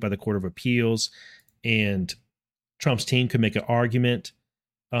review by the Court of Appeals, and Trump's team could make an argument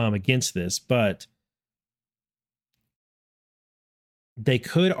against this, but they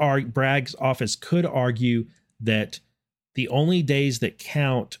could argue, Bragg's office could argue that the only days that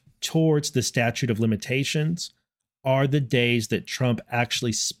count towards the statute of limitations are the days that Trump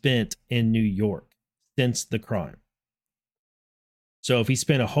actually spent in New York since the crime. So if he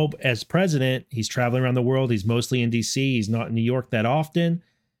spent as president, he's traveling around the world, he's mostly in DC, he's not in New York that often.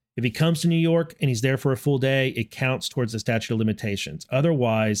 If he comes to New York and he's there for a full day, it counts towards the statute of limitations.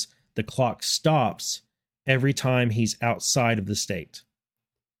 Otherwise, the clock stops every time he's outside of the state.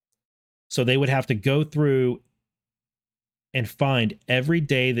 So they would have to go through and find every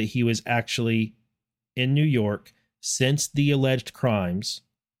day that he was actually in New York since the alleged crimes,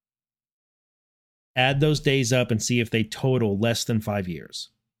 add those days up and see if they total less than 5 years.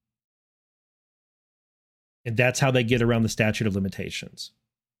 And that's how they get around the statute of limitations.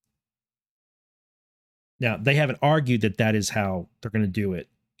 Now, they haven't argued that that is how they're going to do it.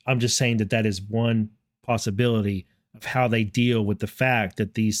 I'm just saying that that is one possibility of how they deal with the fact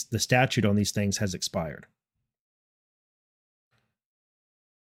that the statute on these things has expired.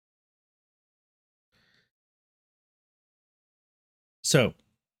 So,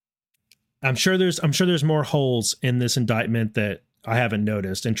 I'm sure there's more holes in this indictment that I haven't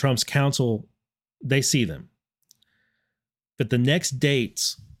noticed, and Trump's counsel, they see them. But the next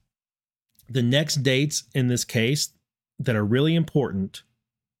dates in this case that are really important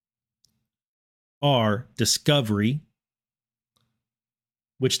are discovery,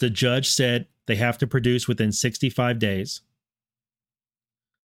 which the judge said they have to produce within 65 days.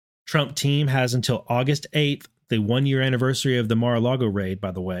 Trump team has until August 8th, the 1-year anniversary of the Mar-a-Lago raid,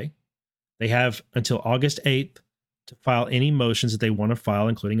 by the way. They have until August 8th to file any motions that they want to file,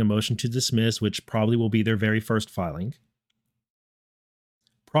 including a motion to dismiss, which probably will be their very first filing.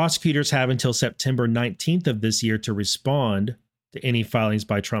 Prosecutors have until September 19th of this year to respond to any filings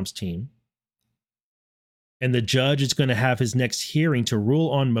by Trump's team. And the judge is going to have his next hearing to rule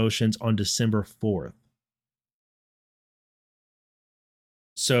on motions on December 4th.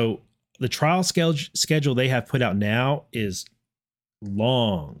 So the trial schedule they have put out now is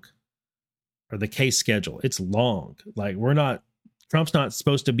long. Or the case schedule, it's long. Like, Trump's not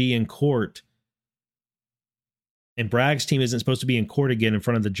supposed to be in court, and Bragg's team isn't supposed to be in court again in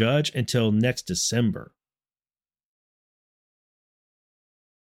front of the judge until next December.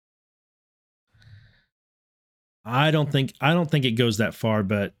 I don't think it goes that far,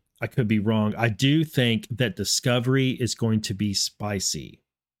 but I could be wrong. I do think that discovery is going to be spicy.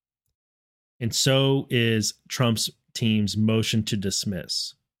 And so is Trump's team's motion to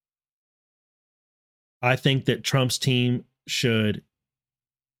dismiss. I think that Trump's team should,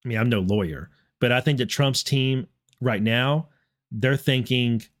 I'm no lawyer, but I think that Trump's team right now, they're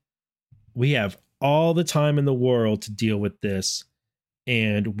thinking we have all the time in the world to deal with this,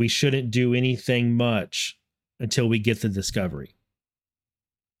 and we shouldn't do anything much until we get the discovery.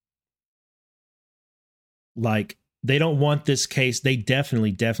 Like, they don't want this case. They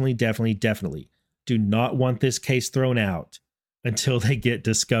definitely do not want this case thrown out until they get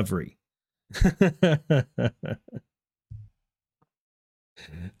discovery.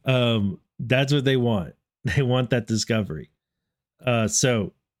 That's what they want. They want that discovery.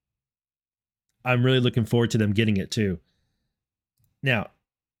 So I'm really looking forward to them getting it too. Now,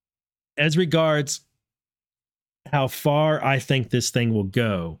 as regards how far I think this thing will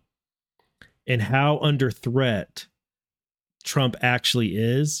go and how under threat Trump actually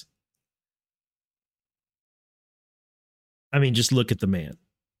is, just look at the man.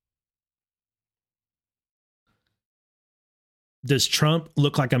 Does Trump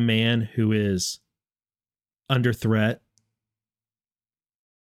look like a man who is under threat?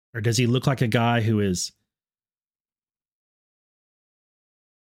 Or does he look like a guy who is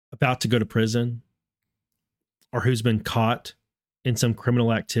about to go to prison? Or who's been caught in some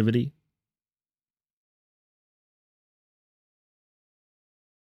criminal activity?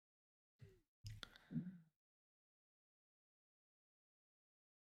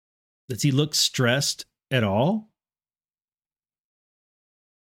 Does he look stressed at all?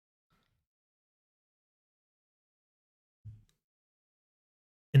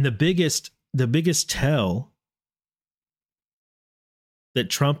 And the biggest tell that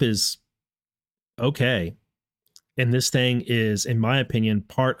Trump is okay, and this thing is, in my opinion,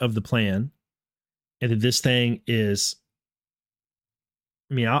 part of the plan, and that this thing is,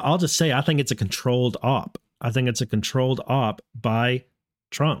 I'll just say, I think it's a controlled op. I think it's a controlled op by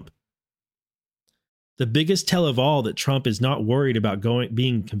Trump. The biggest tell of all that Trump is not worried about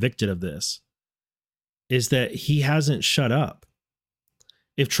being convicted of this is that he hasn't shut up.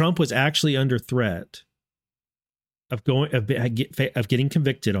 If Trump was actually under threat of getting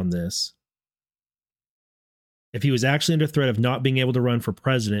convicted on this, if he was actually under threat of not being able to run for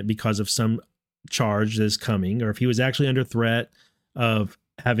president because of some charge that is coming, or if he was actually under threat of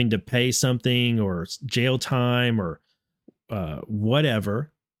having to pay something or jail time or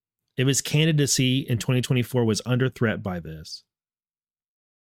whatever, if his candidacy in 2024 was under threat by this,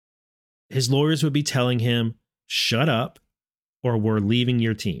 his lawyers would be telling him, shut up, or we're leaving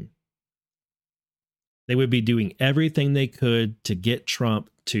your team. They would be doing everything they could to get Trump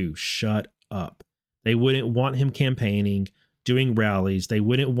to shut up. They wouldn't want him campaigning, doing rallies. They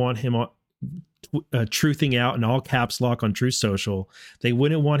wouldn't want him truthing out in all caps lock on Truth Social. They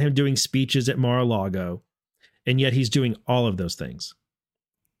wouldn't want him doing speeches at Mar-a-Lago. And yet he's doing all of those things.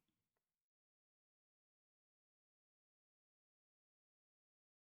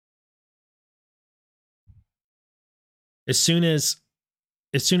 As soon as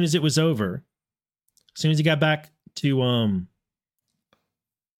it was over, as soon as he got back to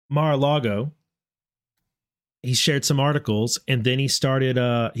Mar-a-Lago, he shared some articles, and then he started,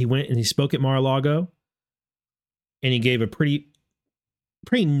 he went and he spoke at Mar-a-Lago, and he gave a pretty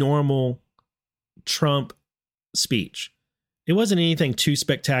normal Trump speech. It wasn't anything too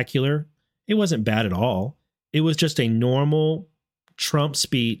spectacular. It wasn't bad at all. It was just a normal Trump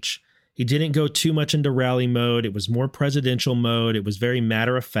speech. He didn't go too much into rally mode. It was more presidential mode. It was very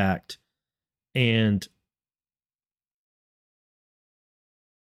matter of fact. And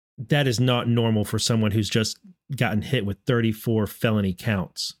that is not normal for someone who's just gotten hit with 34 felony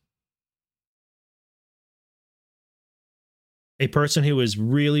counts. A person who was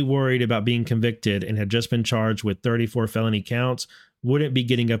really worried about being convicted and had just been charged with 34 felony counts wouldn't be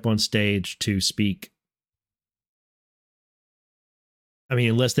getting up on stage to speak. I mean,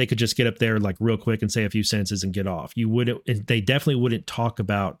 unless they could just get up there like real quick and say a few sentences and get off. They definitely wouldn't talk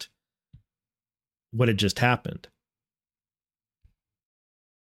about what had just happened.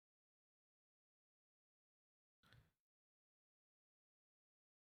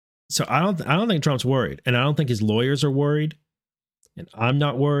 So I don't think Trump's worried, and I don't think his lawyers are worried, and I'm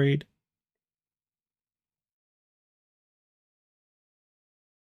not worried.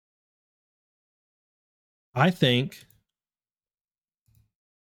 I think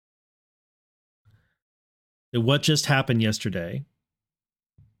that what just happened yesterday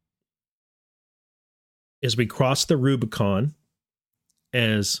is we crossed the Rubicon,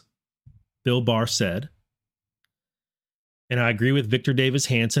 as Bill Barr said. And I agree with Victor Davis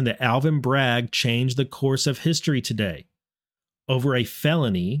Hanson that Alvin Bragg changed the course of history today over a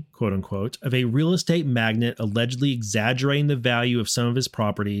felony, quote unquote, of a real estate magnate allegedly exaggerating the value of some of his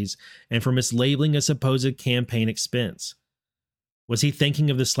properties and for mislabeling a supposed campaign expense. Was he thinking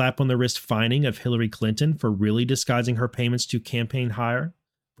of the slap on the wrist fining of Hillary Clinton for really disguising her payments to campaign hire,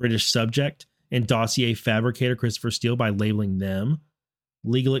 British subject, and dossier fabricator Christopher Steele by labeling them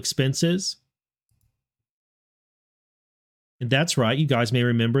legal expenses? And that's right. You guys may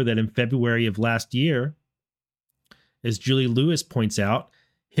remember that in February of last year, as Julie Lewis points out,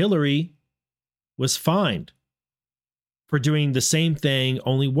 Hillary was fined for doing the same thing,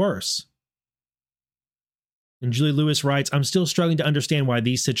 only worse. And Julie Lewis writes, I'm still struggling to understand why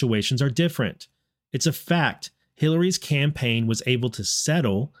these situations are different. It's a fact. Hillary's campaign was able to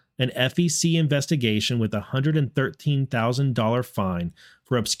settle an FEC investigation with a $113,000 fine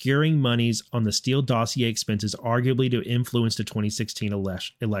for obscuring monies on the Steele dossier expenses, arguably to influence the 2016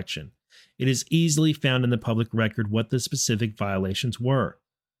 election. It is easily found in the public record what the specific violations were.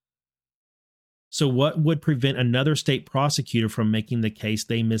 So what would prevent another state prosecutor from making the case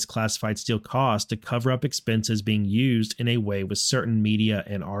they misclassified Steele costs to cover up expenses being used in a way with certain media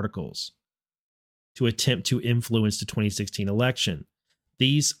and articles to attempt to influence the 2016 election?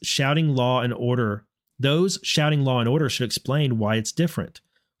 Those shouting law and order should explain why it's different,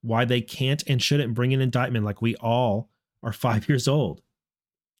 why they can't and shouldn't bring an indictment like we all are 5 years old.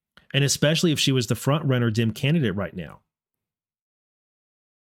 And especially if she was the front runner Dem candidate right now.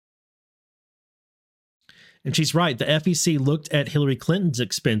 And she's right. The FEC looked at Hillary Clinton's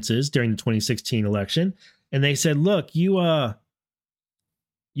expenses during the 2016 election, and they said, look, you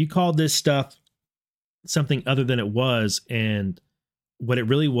called this stuff something other than it was, and what it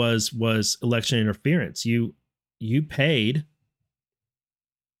really was election interference. You paid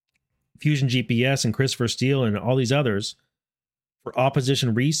Fusion GPS and Christopher Steele and all these others for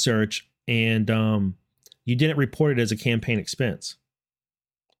opposition research, and you didn't report it as a campaign expense.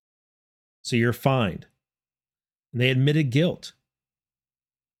 So you're fined. And they admitted guilt.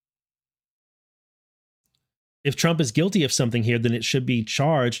 If Trump is guilty of something here, then it should be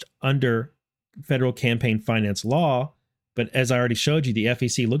charged under federal campaign finance law. But as I already showed you, the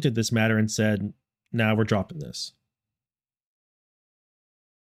FEC looked at this matter and said, nah, we're dropping this.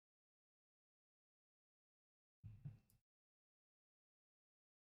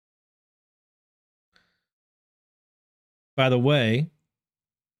 By the way,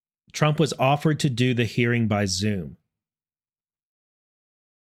 Trump was offered to do the hearing by Zoom.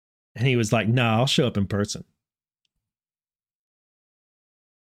 And he was like, "Nah, I'll show up in person."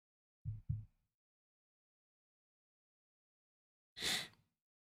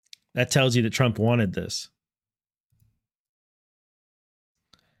 That tells you that Trump wanted this.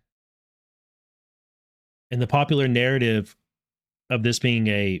 And the popular narrative of this being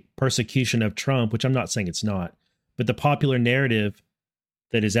a persecution of Trump, which I'm not saying it's not, but the popular narrative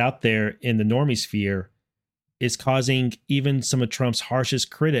that is out there in the normie sphere is causing even some of Trump's harshest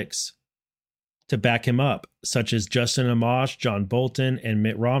critics to back him up, such as Justin Amash, John Bolton, and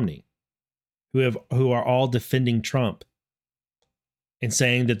Mitt Romney, who are all defending Trump and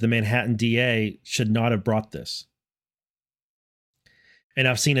saying that the Manhattan DA should not have brought this. And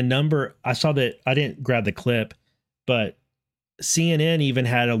I've seen I saw that, I didn't grab the clip, but CNN even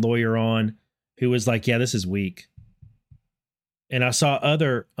had a lawyer on who was like, yeah, this is weak. And I saw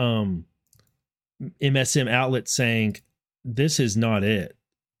other MSM outlets saying, this is not it.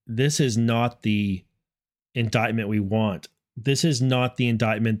 This is not the indictment we want. This is not the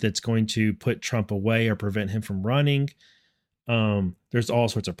indictment that's going to put Trump away or prevent him from running. There's all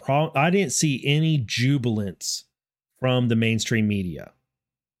sorts of problems. I didn't see any jubilance from the mainstream media.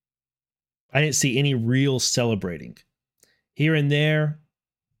 I didn't see any real celebrating. Here and there,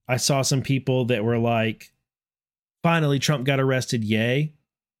 I saw some people that were like, finally, Trump got arrested, yay.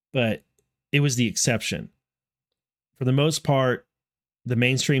 But it was the exception. For the most part, the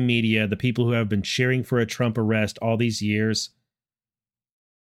mainstream media, the people who have been cheering for a Trump arrest all these years,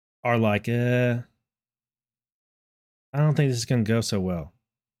 are like, I don't think this is going to go so well.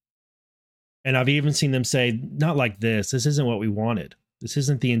 And I've even seen them say, not like this. This isn't what we wanted. This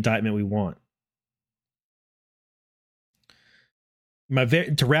isn't the indictment we want.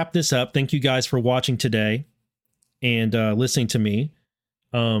 To wrap this up, thank you guys for watching today and listening to me.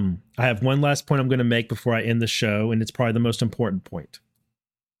 I have one last point I'm going to make before I end the show, and it's probably the most important point.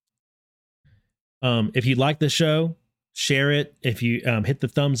 If you like the show, share it. If you hit the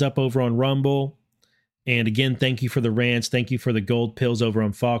thumbs up over on Rumble. And again, thank you for the rants. Thank you for the gold pills over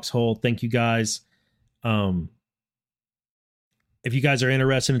on Foxhole. Thank you guys. If you guys are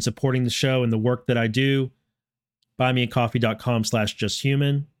interested in supporting the show and the work that I do,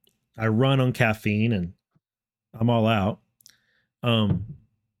 buymeacoffee.com/justhuman. I run on caffeine and I'm all out.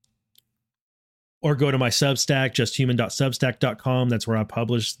 Or go to my Substack, justhuman.substack.com. That's where I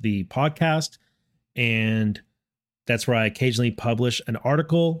publish the podcast. And that's where I occasionally publish an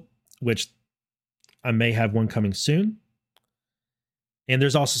article, which I may have one coming soon. And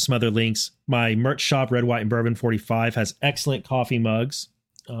there's also some other links. My merch shop, Red, White, and Bourbon 45, has excellent coffee mugs.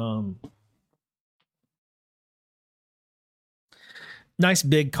 Nice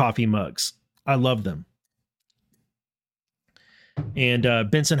big coffee mugs. I love them. And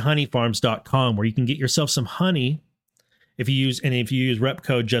BensonHoneyFarms.com, where you can get yourself some honey. If you use rep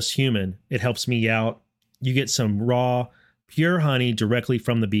code JustHuman, it helps me out. You get some raw, pure honey directly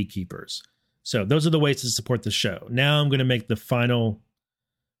from the beekeepers. So those are the ways to support the show. Now I'm going to make the final,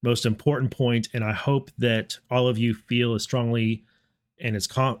 most important point, and I hope that all of you feel as strongly and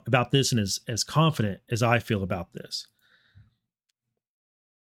about this and as confident as I feel about this.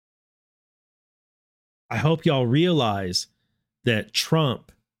 I hope y'all realize that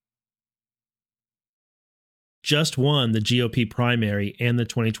Trump just won the GOP primary and the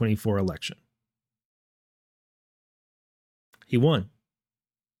 2024 election. He won.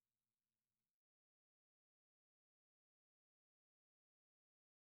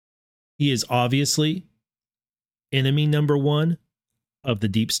 He is obviously enemy number one of the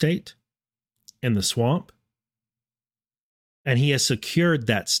deep state and the swamp. And he has secured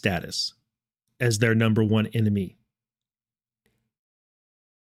that status as their number one enemy.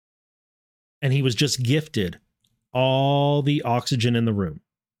 And he was just gifted all the oxygen in the room.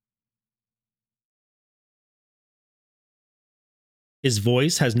 His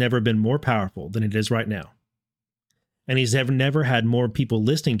voice has never been more powerful than it is right now. And he's never had more people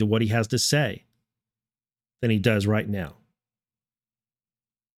listening to what he has to say than he does right now.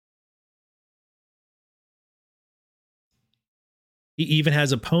 He even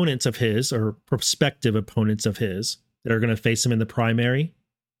has opponents of his, or prospective opponents of his, that are going to face him in the primary,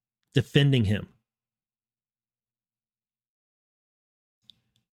 defending him.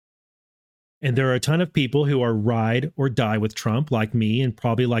 And there are a ton of people who are ride or die with Trump, like me, and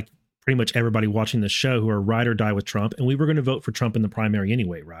probably like pretty much everybody watching this show, who are ride or die with Trump. And we were going to vote for Trump in the primary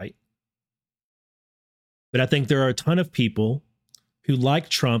anyway, right? But I think there are a ton of people who like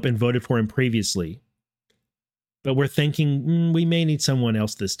Trump and voted for him previously, but we're thinking we may need someone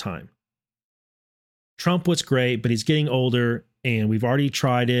else this time. Trump was great, but he's getting older and we've already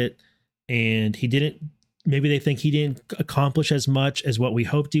tried it. And maybe they think he didn't accomplish as much as what we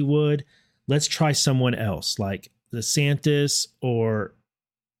hoped he would. Let's try someone else like DeSantis or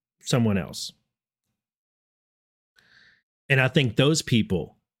someone else. And I think those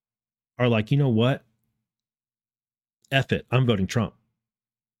people are like, you know what? F it. I'm voting Trump.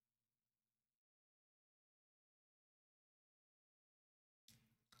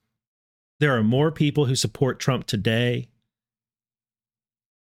 There are more people who support Trump today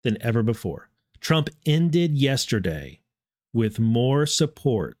than ever before. Trump ended yesterday with more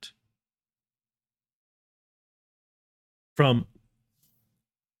support from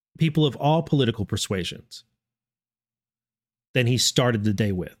people of all political persuasions than he started the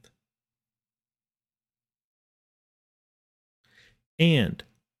day with. And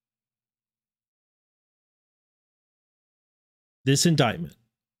this indictment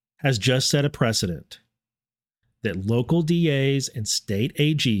has just set a precedent that local DAs and state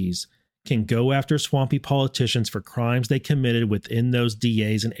AGs can go after swampy politicians for crimes they committed within those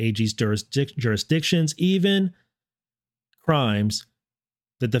DAs and AGs jurisdictions, even crimes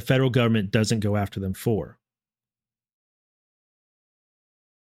that the federal government doesn't go after them for.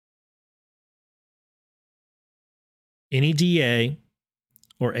 Any DA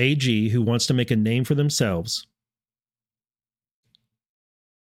or AG who wants to make a name for themselves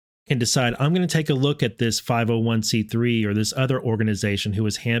can decide, I'm going to take a look at this 501c3 or this other organization who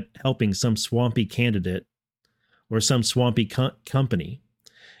is helping some swampy candidate or some swampy company,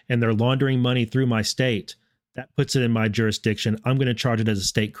 and they're laundering money through my state. That puts it in my jurisdiction. I'm going to charge it as a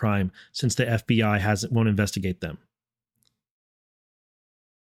state crime since the FBI won't investigate them.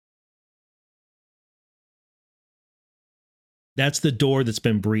 That's the door that's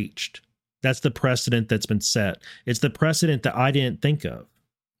been breached. That's the precedent that's been set. It's the precedent that I didn't think of.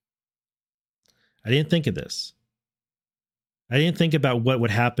 I didn't think of this. I didn't think about what would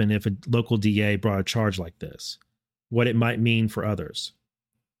happen if a local DA brought a charge like this, what it might mean for others.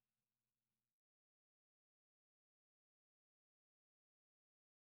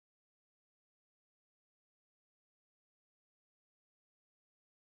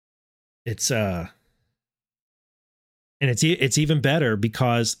 It's even better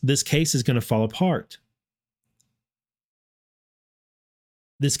because this case is going to fall apart.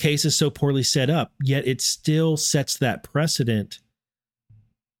 This case is so poorly set up, yet it still sets that precedent.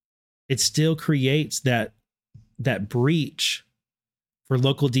 It still creates that breach for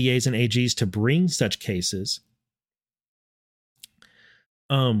local DAs and AGs to bring such cases.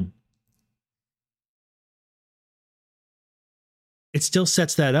 It still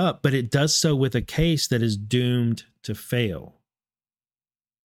sets that up, but it does so with a case that is doomed to fail.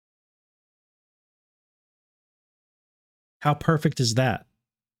 How perfect is that?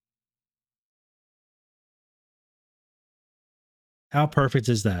 How perfect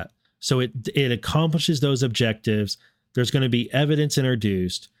is that? So it accomplishes those objectives. There's going to be evidence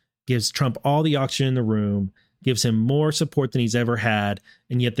introduced, gives Trump all the oxygen in the room, gives him more support than he's ever had,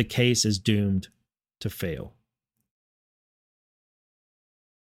 and yet the case is doomed to fail.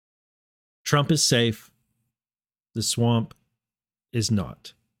 Trump is safe. The swamp is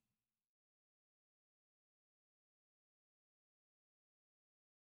not.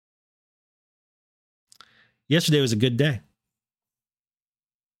 Yesterday was a good day.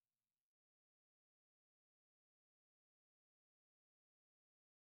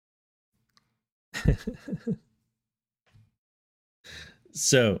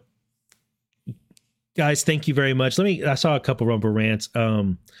 So, guys, thank you very much. I saw a couple Rumble rants.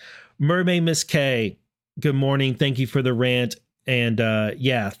 Mermaid Miss K, good morning. Thank you for the rant. And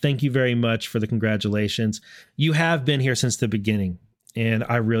thank you very much for the congratulations. You have been here since the beginning, and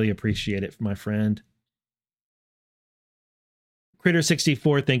I really appreciate it, my friend.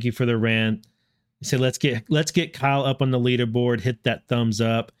 Critter64, thank you for the rant. He said, let's get Kyle up on the leaderboard. Hit that thumbs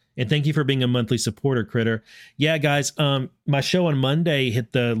up. And thank you for being a monthly supporter, Critter. Yeah, guys, my show on Monday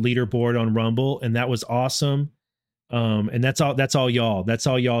hit the leaderboard on Rumble, and that was awesome. And that's all y'all. That's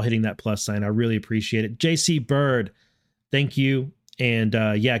all y'all hitting that plus sign. I really appreciate it. JC Bird, thank you. And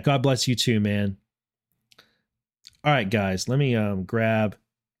God bless you too, man. All right, guys, let me grab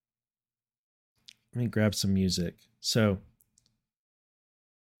some music. So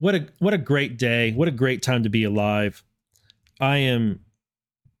what a great day. What a great time to be alive. I am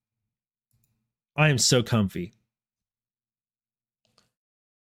so comfy.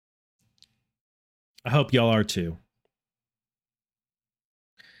 I hope y'all are too.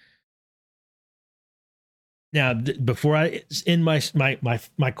 Now, before I end my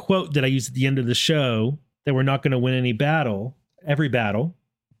quote that I used at the end of the show, that we're not going to win every battle,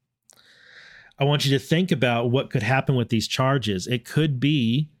 I want you to think about what could happen with these charges. It could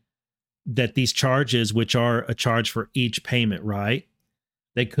be that these charges, which are a charge for each payment, right?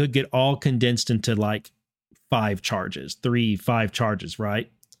 They could get all condensed into like 5 charges, 5 charges,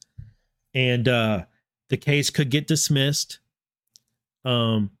 right? And the case could get dismissed.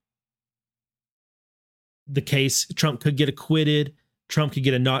 The case, Trump could get acquitted. Trump could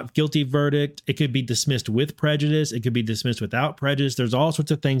get a not guilty verdict. It could be dismissed with prejudice. It could be dismissed without prejudice. There's all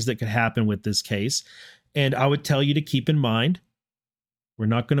sorts of things that could happen with this case. And I would tell you to keep in mind, we're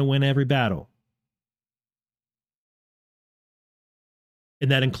not going to win every battle. And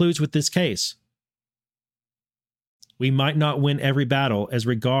that includes with this case. We might not win every battle as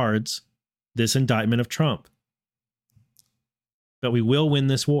regards this indictment of Trump. But we will win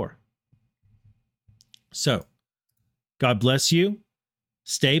this war. So, God bless you.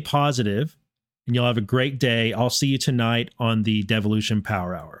 Stay positive, and you'll have a great day. I'll see you tonight on the Devolution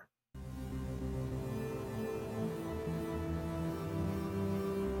Power Hour.